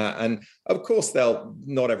 frankly. And of course,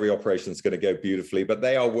 not every operation is going to go beautifully, but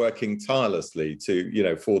they are working tirelessly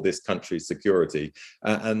for this country's security.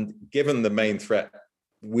 And given the main threat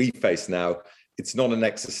we face now, it's not an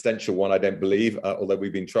existential one, I don't believe, although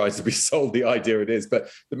we've been trying to be sold the idea it is. But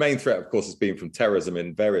the main threat, of course, has been from terrorism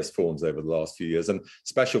in various forms over the last few years. And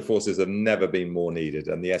special forces have never been more needed.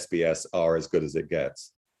 And the SBS are as good as it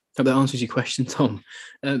gets. Hope that answers your question, Tom.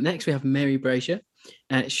 Next, we have Mary Brazier.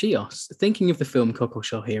 She asks, thinking of the film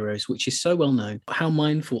Cockleshell Heroes, which is so well known, how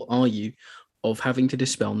mindful are you of having to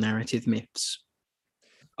dispel narrative myths?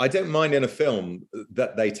 I don't mind in a film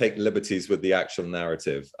that they take liberties with the actual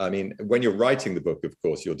narrative. I mean, when you're writing the book, of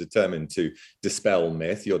course, you're determined to dispel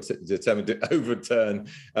myth. You're determined to overturn,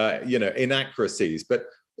 inaccuracies. But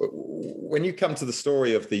when you come to the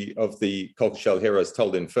story of the Cockleshell Heroes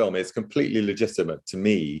told in film, it's completely legitimate to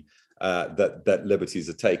me that liberties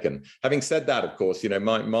are taken. Having said that, of course,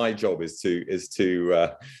 my job is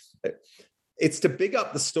to it's to big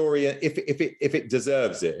up the story if it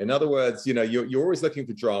deserves it. In other words, you're always looking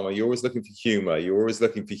for drama, you're always looking for humor, you're always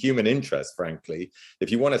looking for human interest, frankly.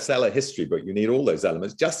 If you want to sell a history book, you need all those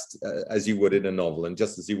elements, just as you would in a novel and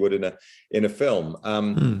just as you would in a film.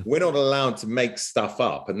 We're not allowed to make stuff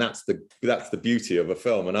up, and that's the beauty of a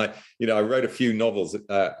film. And I wrote a few novels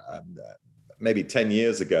maybe 10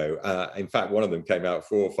 years ago. In fact, one of them came out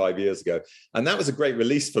 4 or 5 years ago. And that was a great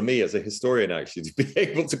release for me as a historian, actually, to be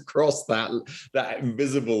able to cross that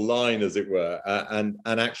invisible line, as it were, and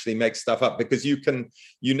actually make stuff up, because you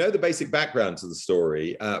know the basic background to the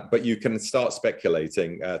story, but you can start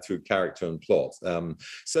speculating through character and plot.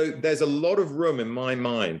 So there's a lot of room in my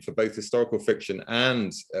mind for both historical fiction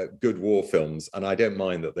and good war films. And I don't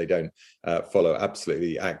mind that they don't follow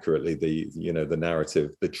absolutely accurately the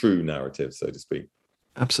narrative, the true narrative, so to speak.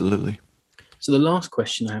 Absolutely. So the last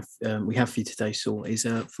question we have for you today, Saul, is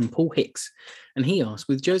from Paul Hicks. And he asks,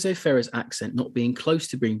 with Jose Ferrer's accent not being close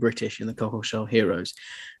to being British in the Cockleshell Heroes,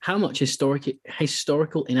 how much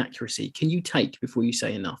historical inaccuracy can you take before you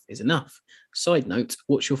say enough is enough? Side note,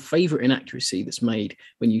 what's your favourite inaccuracy that's made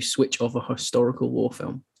when you switch off a historical war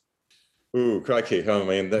film? Ooh, crikey! I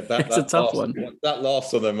mean, that's a tough one. That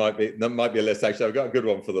last one, there might be a list. Actually, I've got a good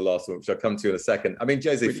one for the last one, which I'll come to in a second. I mean,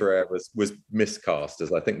 Jose Ferrer was miscast,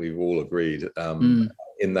 as I think we've all agreed,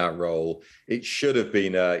 in that role. It should have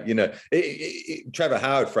been, Trevor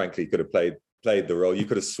Howard, frankly, could have played the role. You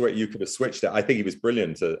could have switched it. I think he was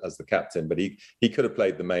brilliant as the captain, but he could have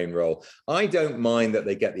played the main role. I don't mind that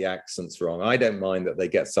they get the accents wrong. I don't mind that they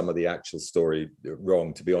get some of the actual story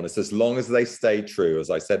wrong, to be honest, as long as they stay true,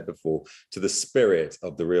 as I said before, to the spirit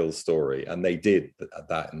of the real story. And they did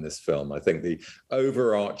that in this film. I think the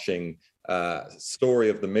overarching story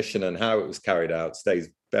of the mission and how it was carried out stays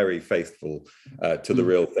very faithful to the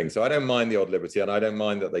real thing. So I don't mind the odd liberty, and I don't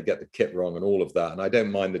mind that they get the kit wrong and all of that. And I don't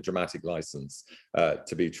mind the dramatic license,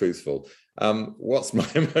 to be truthful. What's my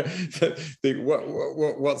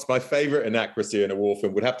favorite inaccuracy in a war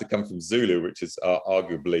film would have to come from Zulu, which is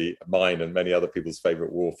arguably mine and many other people's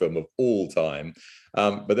favorite war film of all time.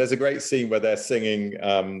 But there's a great scene where they're singing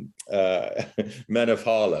Men of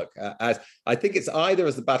Harlech. I think it's either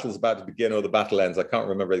as the battle's about to begin or the battle ends. I can't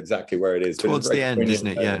remember exactly where it is. Towards the end, isn't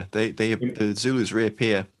it? Yeah, the Zulus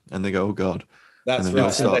reappear and they go, "Oh God." That's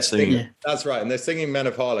right. That's right, and they're singing "Men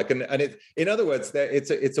of Harlech," and it, in other words,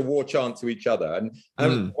 it's a war chant to each other.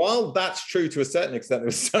 And while that's true to a certain extent,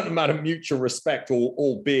 there's a certain amount of mutual respect,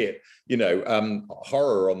 albeit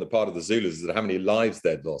horror on the part of the Zulus at how many lives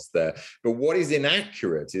they'd lost there. But what is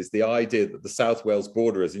inaccurate is the idea that the South Wales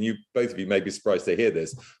borderers, and both of you may be surprised to hear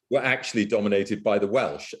this, were actually dominated by the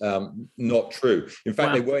Welsh. Not true. In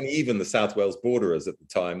fact, They weren't even the South Wales borderers at the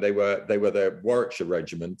time. They were the Warwickshire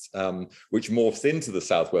Regiment, which morphs into the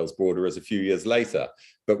South Wales borderers a few years later.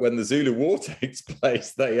 But when the Zulu War takes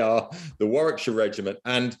place, they are the Warwickshire Regiment.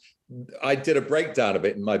 And I did a breakdown of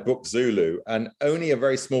it in my book, Zulu, and only a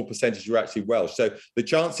very small percentage were actually Welsh. So the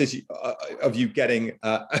chances of you getting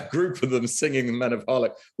a group of them singing Men of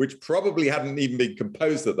Harlech, which probably hadn't even been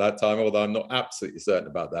composed at that time, although I'm not absolutely certain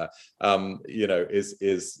about that,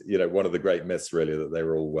 is one of the great myths, really, that they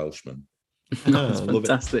were all Welshmen. That's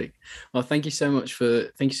fantastic. Well, thank you so much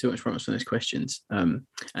for answering those questions. And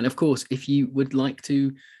of course, if you would like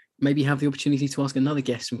to maybe have the opportunity to ask another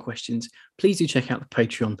guest some questions, please do check out the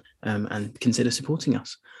Patreon and consider supporting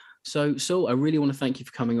us. So, Saul, I really want to thank you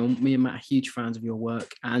for coming on. Me and Matt are huge fans of your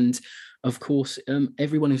work. And of course,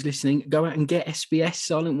 everyone who's listening, go out and get SBS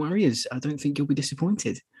Silent Warriors. I don't think you'll be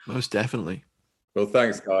disappointed. Most definitely. Well,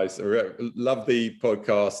 thanks, guys. Love the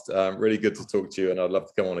podcast. Really good to talk to you, and I'd love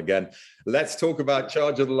to come on again. Let's talk about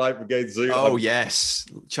Charge of the Light Brigade Zoo. Oh, yes.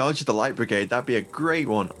 Charge of the Light Brigade. That'd be a great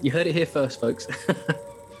one. You heard it here first, folks.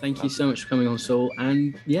 Thank you so much for coming on, Saul.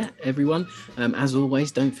 And yeah, everyone, as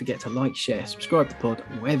always, don't forget to like, share, subscribe to the pod,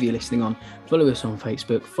 wherever you're listening on. Follow us on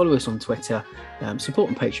Facebook, follow us on Twitter, support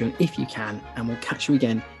on Patreon if you can, and we'll catch you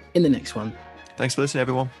again in the next one. Thanks for listening,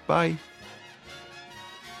 everyone. Bye.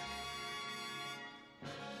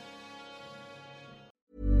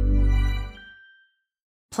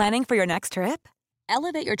 Planning for your next trip?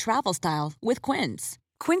 Elevate your travel style with Quince.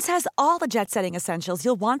 Quince has all the jet-setting essentials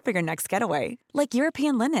you'll want for your next getaway, like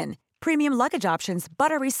European linen, premium luggage options,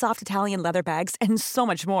 buttery soft Italian leather bags, and so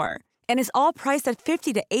much more. And is all priced at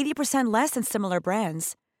 50 to 80% less than similar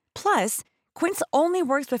brands. Plus, Quince only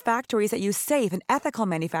works with factories that use safe and ethical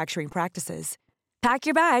manufacturing practices. Pack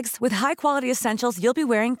your bags with high-quality essentials you'll be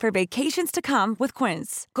wearing for vacations to come with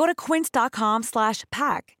Quince. Go to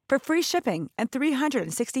quince.com/pack for free shipping and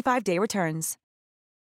 365-day returns.